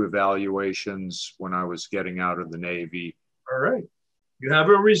falsifying 2 evaluations when I was getting out of the Navy. All right. You have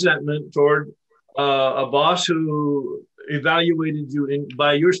a resentment toward a boss who evaluated you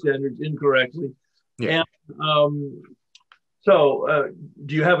by your standards incorrectly. Yeah. And so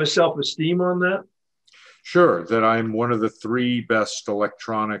do you have a self-esteem on that? Sure, that I'm one of the 3 best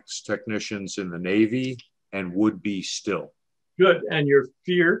electronics technicians in the Navy and would be still. Good. And your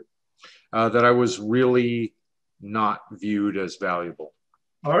fear? That I was really not viewed as valuable.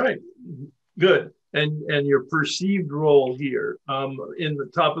 All right. Good. And your perceived role here in the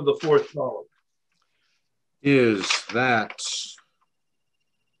top of the 4th column is that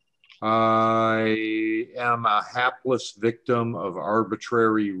I am a hapless victim of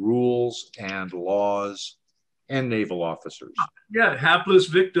arbitrary rules and laws and naval officers. Yeah, hapless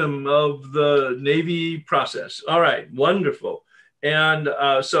victim of the Navy process. All right, wonderful. And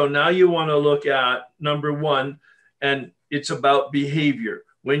so now you want to look at number 1, and it's about behavior.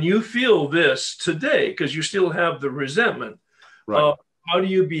 When you feel this today, because you still have the resentment, right. How do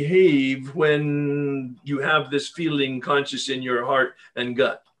you behave when you have this feeling conscious in your heart and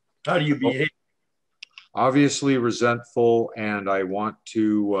gut? How do you behave? Obviously resentful, and I want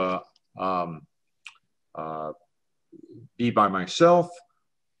to be by myself,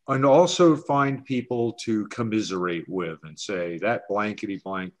 and also find people to commiserate with and say, that blankety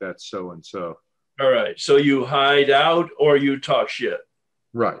blank, that's so and so. All right. So you hide out or you talk shit.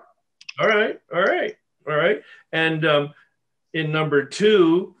 Right. All right. All right. All right. And in number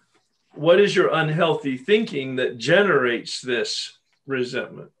 2, what is your unhealthy thinking that generates this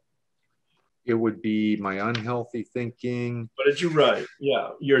resentment? It would be my unhealthy thinking. What did you write?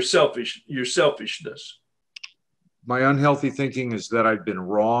 Yeah, your selfishness. My unhealthy thinking is that I've been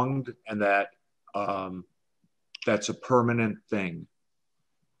wronged and that that's a permanent thing,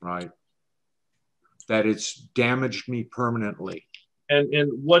 right? That it's damaged me permanently.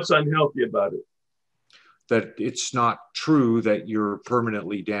 And what's unhealthy about it? That it's not true that you're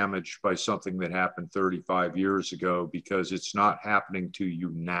permanently damaged by something that happened 35 years ago, because it's not happening to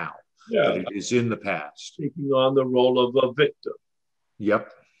you now. Yeah. But it is in the past. Taking on the role of a victim. Yep.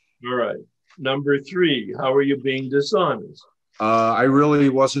 All right. Number 3, how are you being dishonest? I really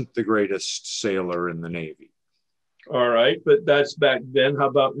wasn't the greatest sailor in the Navy. All right, but that's back then. How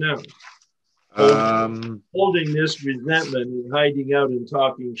about now? Holding this resentment and hiding out and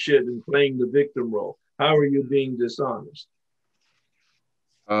talking shit and playing the victim role. How are you being dishonest?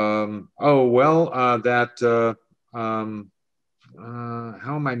 How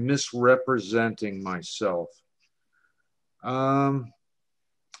am I misrepresenting myself?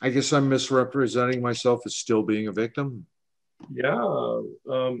 I guess I'm misrepresenting myself as still being a victim. Yeah.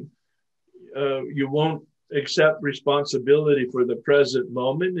 You won't accept responsibility for the present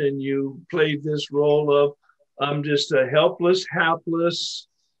moment, and you play this role of, I'm just a helpless, hapless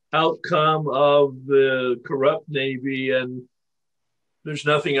outcome of the corrupt Navy, and there's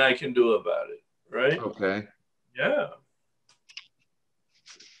nothing I can do about it, right? Okay. Yeah.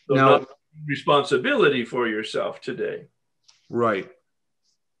 So now, not responsibility for yourself today. Right.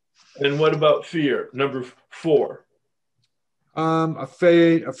 And what about fear? Number 4.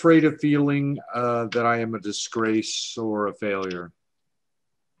 Afraid of feeling that I am a disgrace or a failure.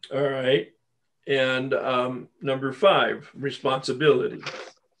 All right. And number 5, responsibility.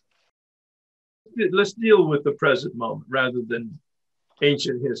 let's deal with the present moment rather than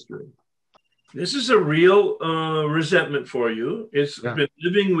ancient history. This is a real resentment for you. It's been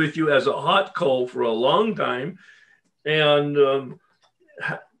living with you as a hot coal for a long time. And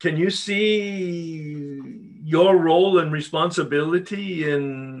can you see your role and responsibility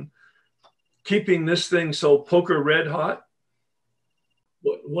in keeping this thing so poker red hot?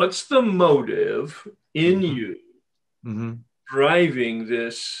 What's the motive in you driving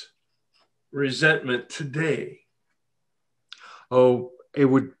this resentment today? Oh, it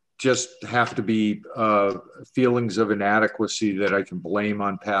would just have to be feelings of inadequacy that I can blame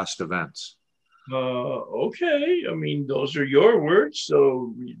on past events. Okay, I mean, those are your words,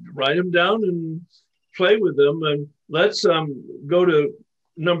 so write them down and play with them. And let's go to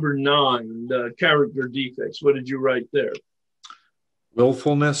number 9, the character defects. What did you write there?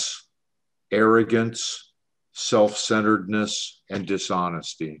 Willfulness, arrogance, self-centeredness, and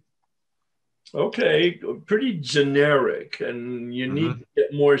dishonesty. Okay, pretty generic, and you need to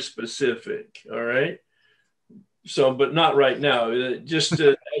get more specific, all right? So, but not right now, just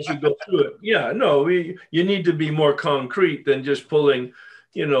as you go through it. Yeah, no, you need to be more concrete than just pulling,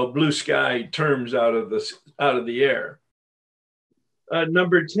 blue sky terms out of the air.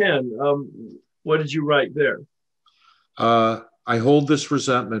 Number 10, what did you write there? I hold this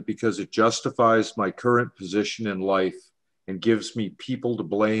resentment because it justifies my current position in life and gives me people to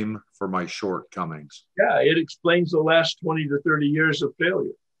blame for my shortcomings. Yeah, it explains the last 20 to 30 years of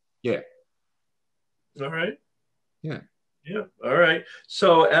failure. Yeah. All right. Yeah. Yeah. All right.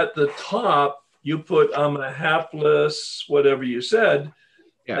 So at the top, you put, I'm a hapless, whatever you said.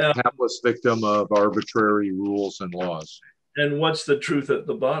 Yeah, hapless victim of arbitrary rules and laws. And what's the truth at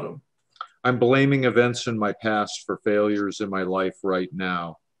the bottom? I'm blaming events in my past for failures in my life right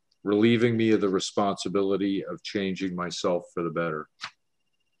now, relieving me of the responsibility of changing myself for the better.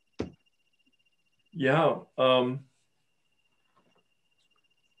 Yeah.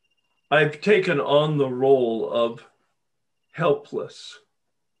 I've taken on the role of helpless.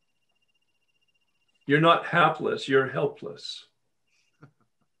 You're not hapless, you're helpless.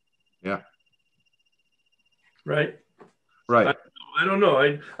 Yeah. Right? Right. I don't know.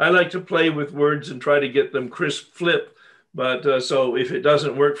 I like to play with words and try to get them crisp flip. But so if it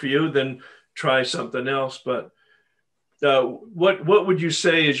doesn't work for you, then try something else. But what would you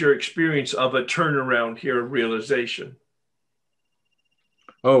say is your experience of a turnaround here, realization?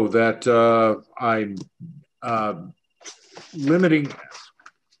 Oh, that I'm limiting.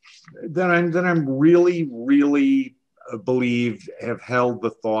 Then I'm really have held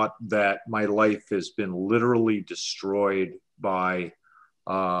the thought that my life has been literally destroyed by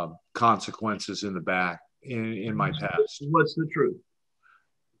consequences in the back in my past. What's the truth?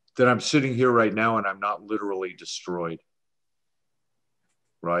 That I'm sitting here right now and I'm not literally destroyed.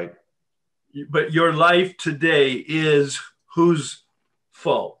 Right. But your life today is whose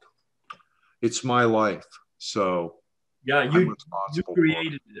fault? It's my life. So yeah, you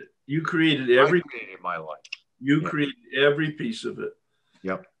created it. You created I created my life. You created every piece of it.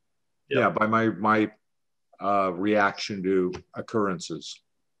 Yep. Yeah, by my reaction to occurrences.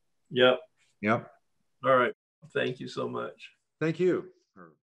 Yep. Yep. All right. Thank you so much. Thank you.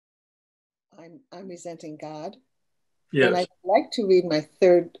 I'm resenting God. Yes. And I'd like to read my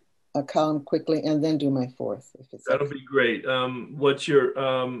third column quickly and then do my fourth. If it's That'll be great. What's your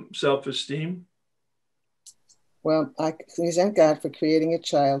self-esteem? Well, I resent God for creating a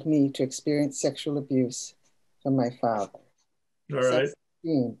child, me, to experience sexual abuse from my father. All right.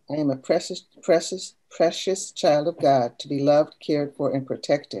 Self-esteem. I am a precious child of God to be loved, cared for, and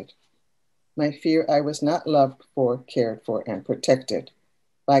protected. My fear, I was not loved for, cared for, and protected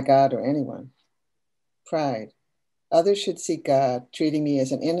by God or anyone. Pride. Others should see God treating me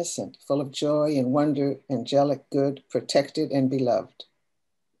as an innocent, full of joy and wonder, angelic, good, protected, and beloved.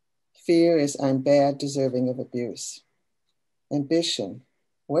 Fear is I'm bad, deserving of abuse. Ambition.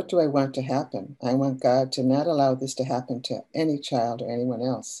 What do I want to happen? I want God to not allow this to happen to any child or anyone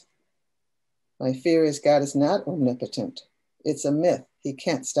else. My fear is God is not omnipotent. It's a myth. He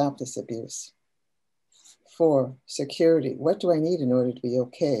can't stop this abuse. 4, security. What do I need in order to be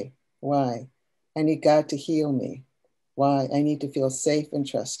okay? Why? I need God to heal me. Why? I need to feel safe and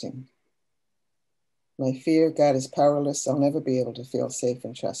trusting. My fear, God is powerless. I'll never be able to feel safe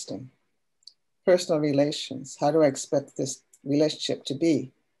and trusting. Personal relations. How do I expect this relationship to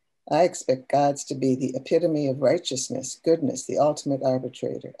be? I expect God's to be the epitome of righteousness, goodness, the ultimate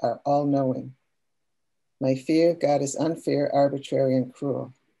arbitrator, our all-knowing. My fear, God is unfair, arbitrary, and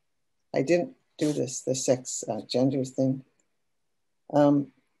cruel. I didn't do this, the sex, gender thing. And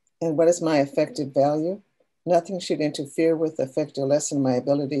what is my effective value? Nothing should interfere with, affect, or lessen my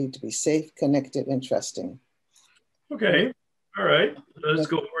ability to be safe, connected, and trusting. Okay. All right. Let's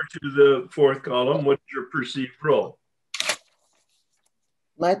go over to the fourth column. What's your perceived role?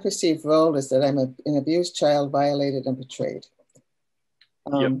 My perceived role is that I'm an abused child, violated and betrayed.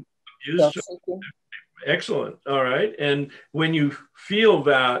 Yep. Excellent. All right. And when you feel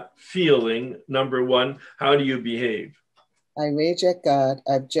that feeling, number one, how do you behave? I rage at God.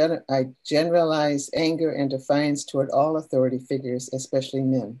 I generalize anger and defiance toward all authority figures, especially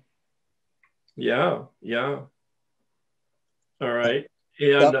men. Yeah. Yeah. All right.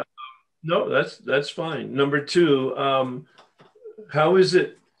 And no, that's fine. Number two, how is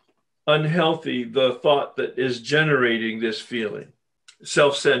it unhealthy, the thought that is generating this feeling?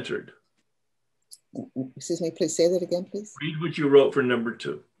 Self-centered. Excuse me, please say that again, please. Read what you wrote for number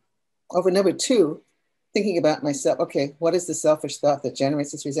two. Over number two, thinking about myself. Okay, what is the selfish thought that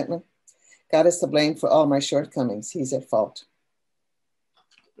generates this resentment? God is to blame for all my shortcomings. He's at fault.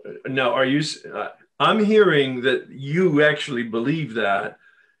 Now, I'm hearing that you actually believe that.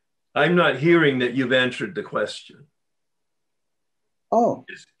 I'm not hearing that you've answered the question. Oh.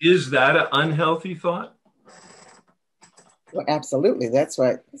 Is that an unhealthy thought? Well, absolutely. That's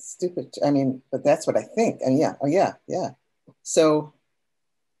right. Stupid. I mean, but that's what I think. And yeah. Oh, yeah. Yeah. So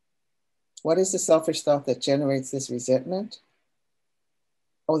what is the selfish thought that generates this resentment?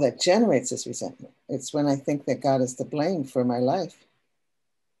 Oh, that generates this resentment. It's when I think that God is to blame for my life.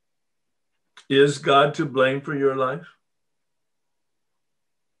 Is God to blame for your life?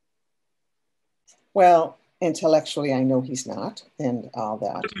 Well, intellectually, I know he's not, and all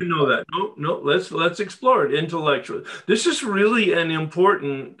that. How do you know that? No. Let's explore it intellectually. This is really an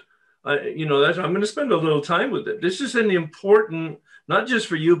important. I'm going to spend a little time with it. This is an important, not just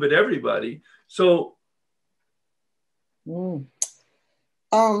for you, but everybody. So. You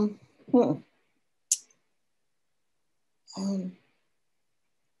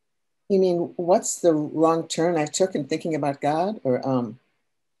mean what's the wrong turn I took in thinking about God, or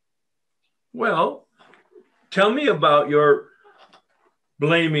Well, tell me about your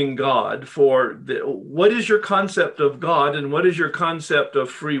blaming God for what is your concept of God and what is your concept of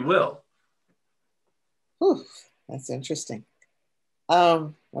free will? Whew, that's interesting.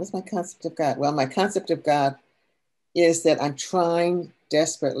 What is my concept of God? Well, my concept of God is that I'm trying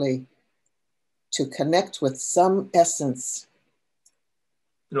desperately to connect with some essence.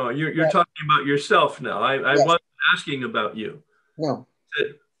 No, you're talking about yourself now. I Yes. wasn't asking about you. No.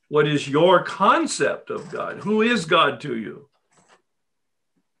 What is your concept of God? Who is God to you?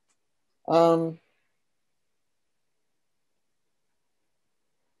 Well,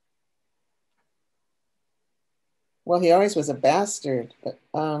 he always was a bastard, but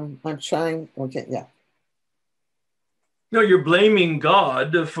I'm trying. Okay, yeah. No, you're blaming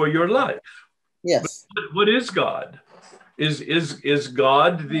God for your life. Yes. But what is God? Is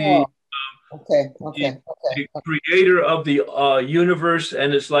God the creator of the universe,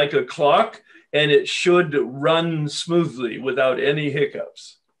 and it's like a clock, and it should run smoothly without any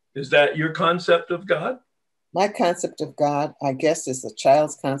hiccups? Is that your concept of God? My concept of God, I guess, is the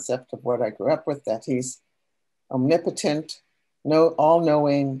child's concept of what I grew up with, that he's omnipotent,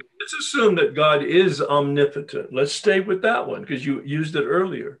 all-knowing. Let's assume that God is omnipotent. Let's stay with that one because you used it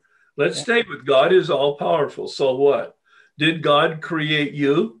earlier. Let's stay with God is all-powerful. So what? Did God create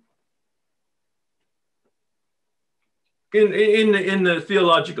you? In the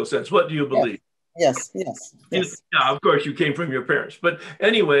theological sense, what do you believe? Yes. Yeah, of course, you came from your parents. But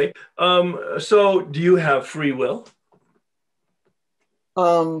anyway, so do you have free will?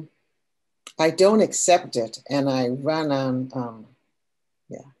 I don't accept it, and I run on,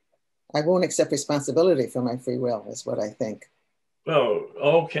 I won't accept responsibility for my free will, is what I think. Oh,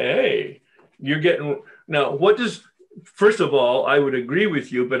 okay. You're getting, now, first of all, I would agree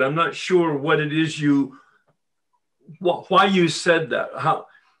with you, but I'm not sure what it is why you said that.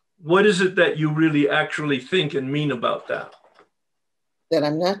 What is it that you really actually think and mean about that? That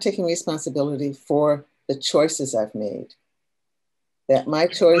I'm not taking responsibility for the choices I've made. That my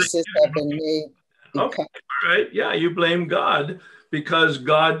choices have been made. Okay, all right. Yeah, you blame God because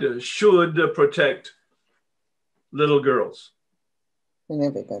God should protect little girls. And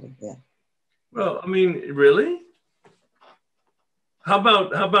everybody, yeah. Well, I mean, really? How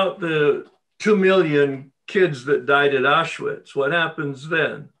about the 2 million kids that died at Auschwitz? What happens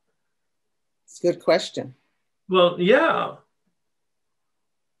then? It's a good question. Well, yeah.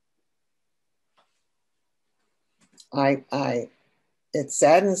 It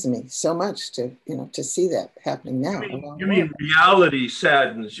saddens me so much to see that happening now. You mean reality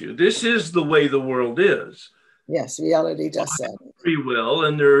saddens you? This is the way the world is. Yes, reality does sadden. Free will,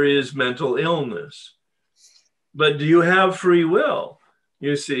 and there is mental illness. But do you have free will?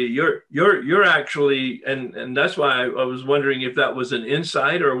 You see, you're actually, and that's why I was wondering if that was an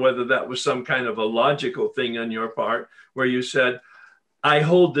insight or whether that was some kind of a logical thing on your part, where you said, I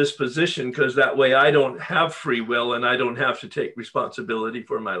hold this position because that way I don't have free will and I don't have to take responsibility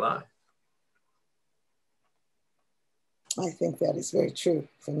for my life. I think that is very true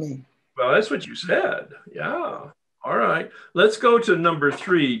for me. Well, that's what you said. Yeah. All right. Let's go to number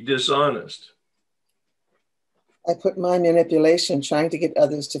 3, dishonest. I put my manipulation trying to get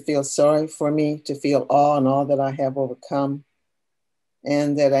others to feel sorry for me, to feel awe and all that I have overcome,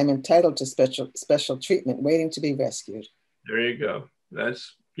 and that I'm entitled to special treatment, waiting to be rescued. There you go.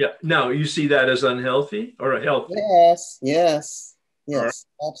 That's, yeah. Now, you see that as unhealthy or healthy? Yes, yes, yes,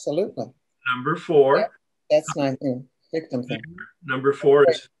 right. Absolutely. Number 4. That's my victim thing. Number 4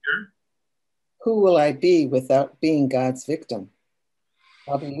 is fear. Who will I be without being God's victim?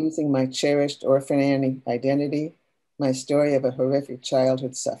 I'll be losing my cherished orphan Annie identity, my story of a horrific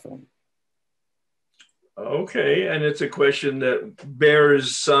childhood suffering. Okay, and it's a question that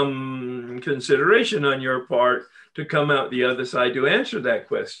bears some consideration on your part to come out the other side to answer that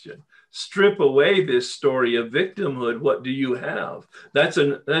question. Strip away this story of victimhood. What do you have? That's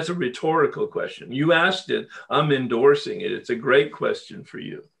a rhetorical question. You asked it. I'm endorsing it. It's a great question for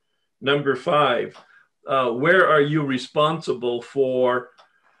you. Number 5, where are you responsible for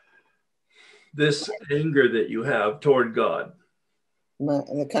this anger that you have toward God?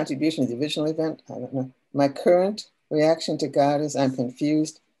 The contribution of the original event, I don't know. My current reaction to God is I'm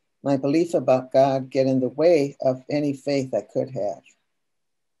confused. My belief about God get in the way of any faith I could have.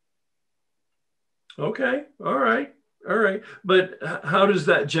 Okay, all right. But how does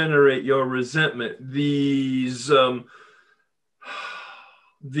that generate your resentment? These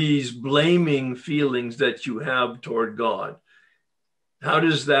blaming feelings that you have toward God. How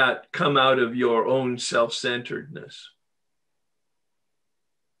does that come out of your own self-centeredness?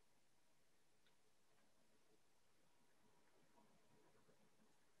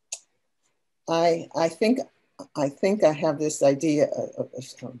 I think I have this idea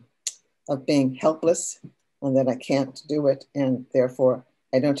of being helpless and that I can't do it, and therefore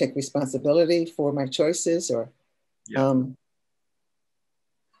I don't take responsibility for my choices, or yeah.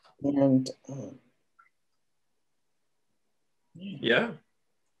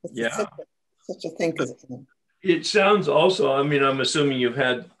 Yeah. Such a thing. It sounds also, I mean, I'm assuming you've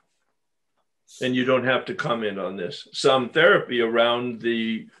had, and you don't have to comment on this, some therapy around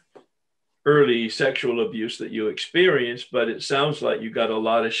the early sexual abuse that you experienced, but it sounds like you got a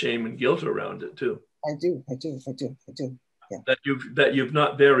lot of shame and guilt around it too. I do. Yeah. That you've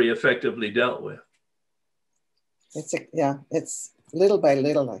not very effectively dealt with. It's little by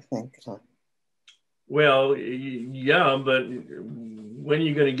little, I think. Well, yeah, but when are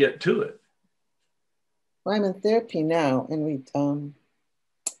you going to get to it? Well, I'm in therapy now, and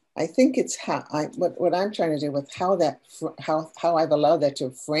I think it's what I'm trying to do with how I've allowed that to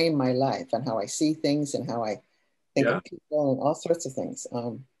frame my life and how I see things and how I think of people and all sorts of things.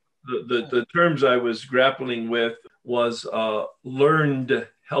 The terms I was grappling with was learned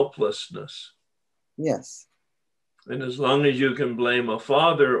helplessness. Yes. And as long as you can blame a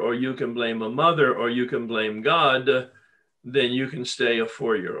father, or you can blame a mother, or you can blame God, then you can stay a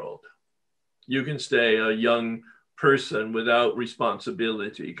 4-year-old. You can stay a young person without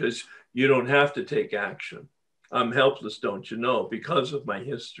responsibility because you don't have to take action. I'm helpless, don't you know, because of my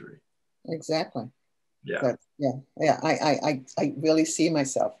history. Exactly. Yeah. I really see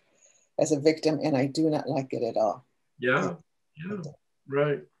myself as a victim, and I do not like it at all. Yeah.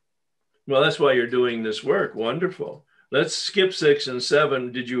 Right. Well, that's why you're doing this work. Wonderful. Let's skip 6 and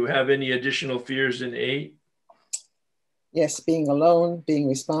 7. Did you have any additional fears in 8? Yes, being alone, being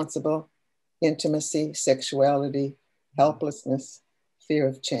responsible, intimacy, sexuality, helplessness, fear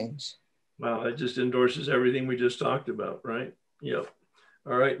of change. Wow, that just endorses everything we just talked about, right? Yep.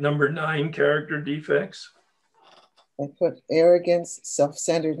 All right, number 9, character defects. I put arrogance,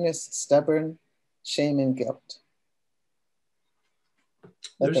 self-centeredness, stubborn, shame, and guilt.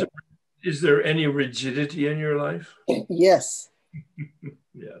 Is there any rigidity in your life? Yes.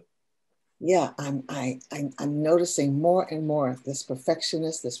 Yeah. Yeah, I'm noticing more and more this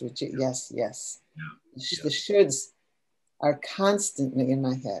perfectionist, this rigid. Yes. Yeah. The shoulds are constantly in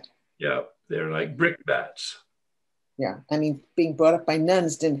my head. Yeah, they're like brickbats. Yeah, I mean, being brought up by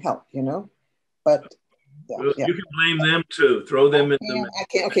nuns didn't help, but you can blame them too. Throw them in the.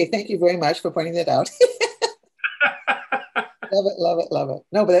 Okay, thank you very much for pointing that out. Love it.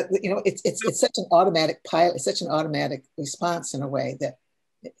 No, but it's such an automatic pilot. It's such an automatic response in a way that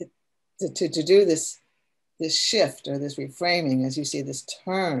to do this shift or this reframing, as you see, this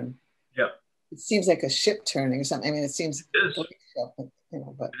turn. Yeah. It seems like a ship turning or something. I mean, it seems, Yes. you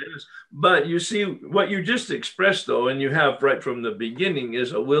know, but It is. But you see, what you just expressed, though, and you have right from the beginning,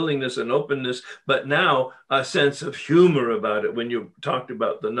 is a willingness and openness, but now a sense of humor about it when you talked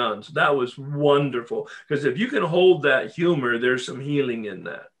about the nuns. That was wonderful. Because if you can hold that humor, there's some healing in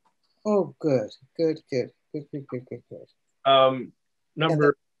that. oh, good, good, good, good, good, good, good, good. Um, And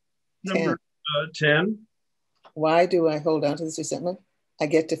number then number 10. Why do I hold on to this resentment? I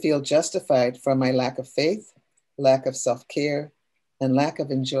get to feel justified for my lack of faith, lack of self-care, and lack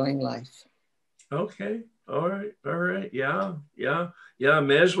of enjoying life. Okay. All right. All right. Yeah. Yeah. Yeah.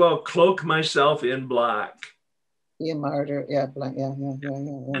 May as well cloak myself in black. Be a martyr. Yeah, yeah.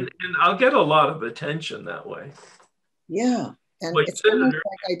 And I'll get a lot of attention that way. Yeah. And Well, it's almost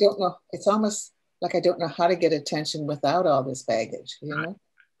like I don't know. It's almost like I don't know how to get attention without all this baggage, you know?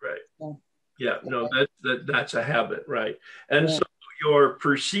 Right. Yeah. No, that's a habit, right? And yeah. so your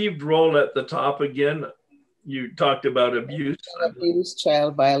perceived role at the top again, you talked about abuse. Abused,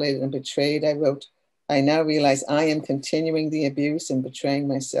 child violated and betrayed. I wrote, I now realize I am continuing the abuse and betraying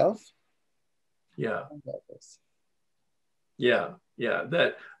myself. Yeah. Yeah. Yeah.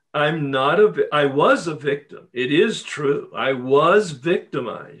 That I was a victim. It is true. I was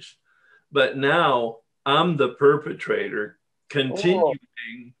victimized, but now I'm the perpetrator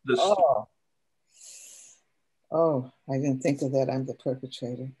continuing the story. Oh, I didn't think of that. I'm the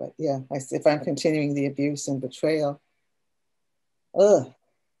perpetrator, but yeah, if I'm continuing the abuse and betrayal, yeah.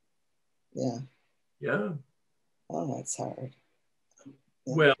 Yeah. Oh, that's hard.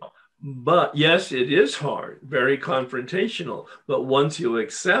 Yeah. Well, but yes, it is hard, very confrontational. But once you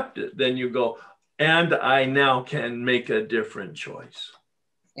accept it, then you go, and I now can make a different choice.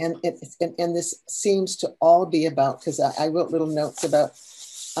 And this seems to all be about, because I wrote little notes about,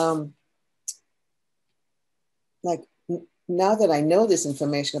 like, now that I know this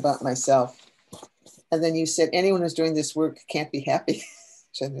information about myself, and then you said anyone who's doing this work can't be happy.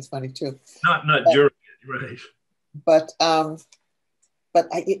 Which I think is funny too. Not during it, right? But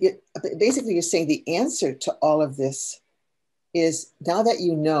basically you're saying the answer to all of this is, now that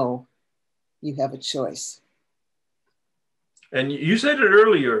you know, you have a choice. And you said it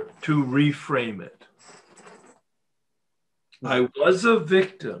earlier, to reframe it. Yeah. I was a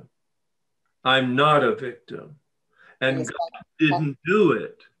victim. I'm not a victim. And God didn't do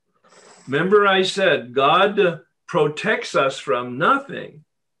it. Remember I said, God protects us from nothing,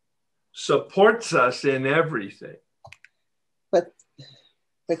 supports us in everything.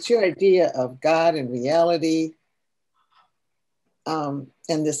 But your idea of God and reality, and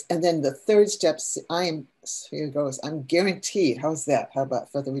then the third step, here goes, I'm guaranteed, how's that? How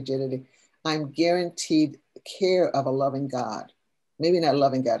about for the rigidity? I'm guaranteed care of a loving God. Maybe not a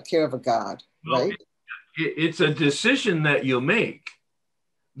loving God, care of a God, right? It's a decision that you make,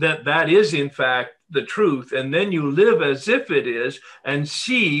 that is in fact the truth. And then you live as if it is and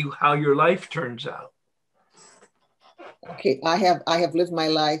see how your life turns out. Okay, I have lived my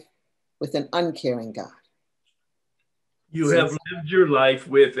life with an uncaring God. You have lived your life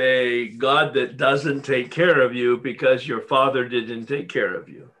with a God that doesn't take care of you because your father didn't take care of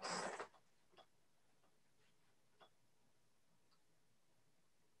you.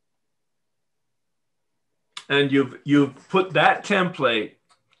 And you've put that template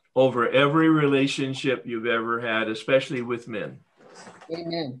over every relationship you've ever had, especially with men.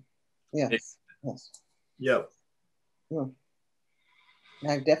 Amen. Yes. Yes. Yep. Yeah.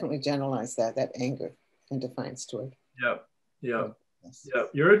 I've definitely generalized that anger and defiance toward. Yep. Yep. Yes.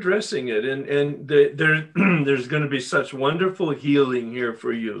 Yep. You're addressing it, and there's going to be such wonderful healing here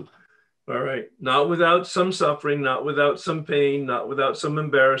for you. All right. Not without some suffering, not without some pain, not without some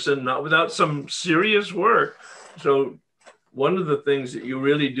embarrassment, not without some serious work. So one of the things that you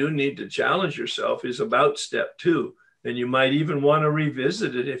really do need to challenge yourself is about step 2. And you might even want to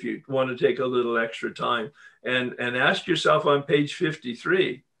revisit it if you want to take a little extra time and ask yourself on page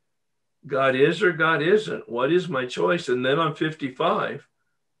 53, God is or God isn't? What is my choice? And then on 55,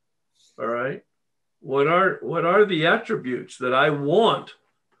 all right, what are the attributes that I want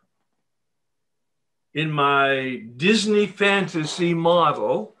in my Disney fantasy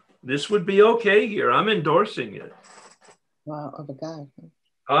model? This would be okay here. I'm endorsing it. Wow, of a God.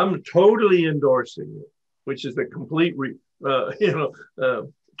 I'm totally endorsing it, which is a complete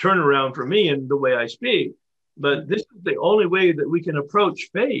turnaround for me in the way I speak. But this is the only way that we can approach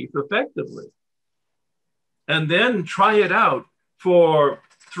faith effectively. And then try it out for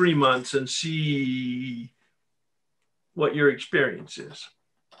 3 months and see what your experience is.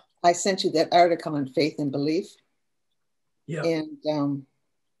 I sent you that article on faith and belief. Yeah.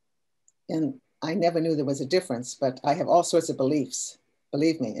 And I never knew there was a difference, but I have all sorts of beliefs.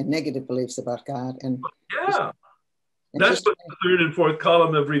 believe me, and negative beliefs about God. And Yeah, and that's just, what the third and fourth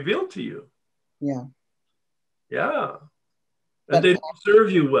column have revealed to you. yeah. Yeah, and But they don't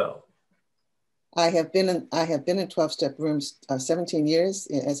serve you well. I have been in 12-step rooms 17 years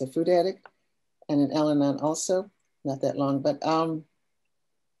as a food addict, and in Al-Anon also, not that long, but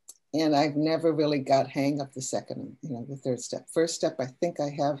and I've never really got hang of the second, the third step. First step, I think I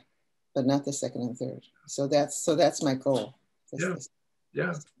have, but not the second and third. So that's my goal.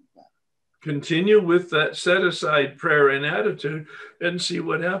 Yeah. Continue with that set aside prayer and attitude and see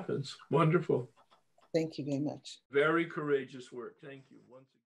what happens. Wonderful. Thank you very much. Very courageous work. Thank you once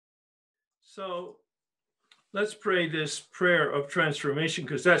again. So let's pray this prayer of transformation,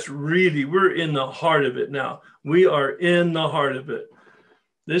 because that's really, we're in the heart of it now. We are in the heart of it.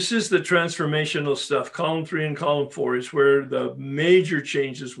 This is the transformational stuff. Column 3 and column 4 is where the major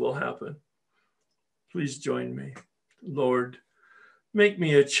changes will happen. Please join me. Lord, make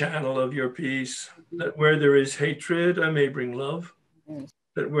me a channel of your peace, that where there is hatred, I may bring love,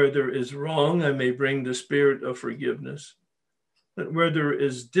 that where there is wrong, I may bring the spirit of forgiveness, that where there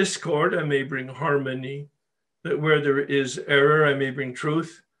is discord, I may bring harmony, that where there is error, I may bring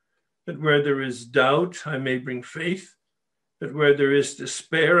truth, that where there is doubt, I may bring faith, that where there is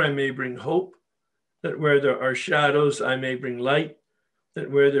despair, I may bring hope, that where there are shadows, I may bring light, that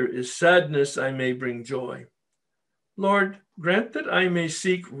where there is sadness, I may bring joy. Lord, grant that I may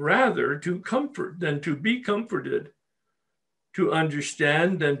seek rather to comfort than to be comforted, to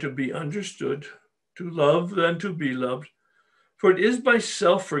understand than to be understood, to love than to be loved. For it is by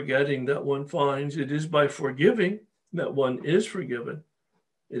self-forgetting that one finds, it is by forgiving that one is forgiven.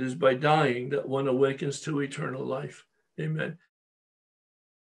 It is by dying that one awakens to eternal life. Amen.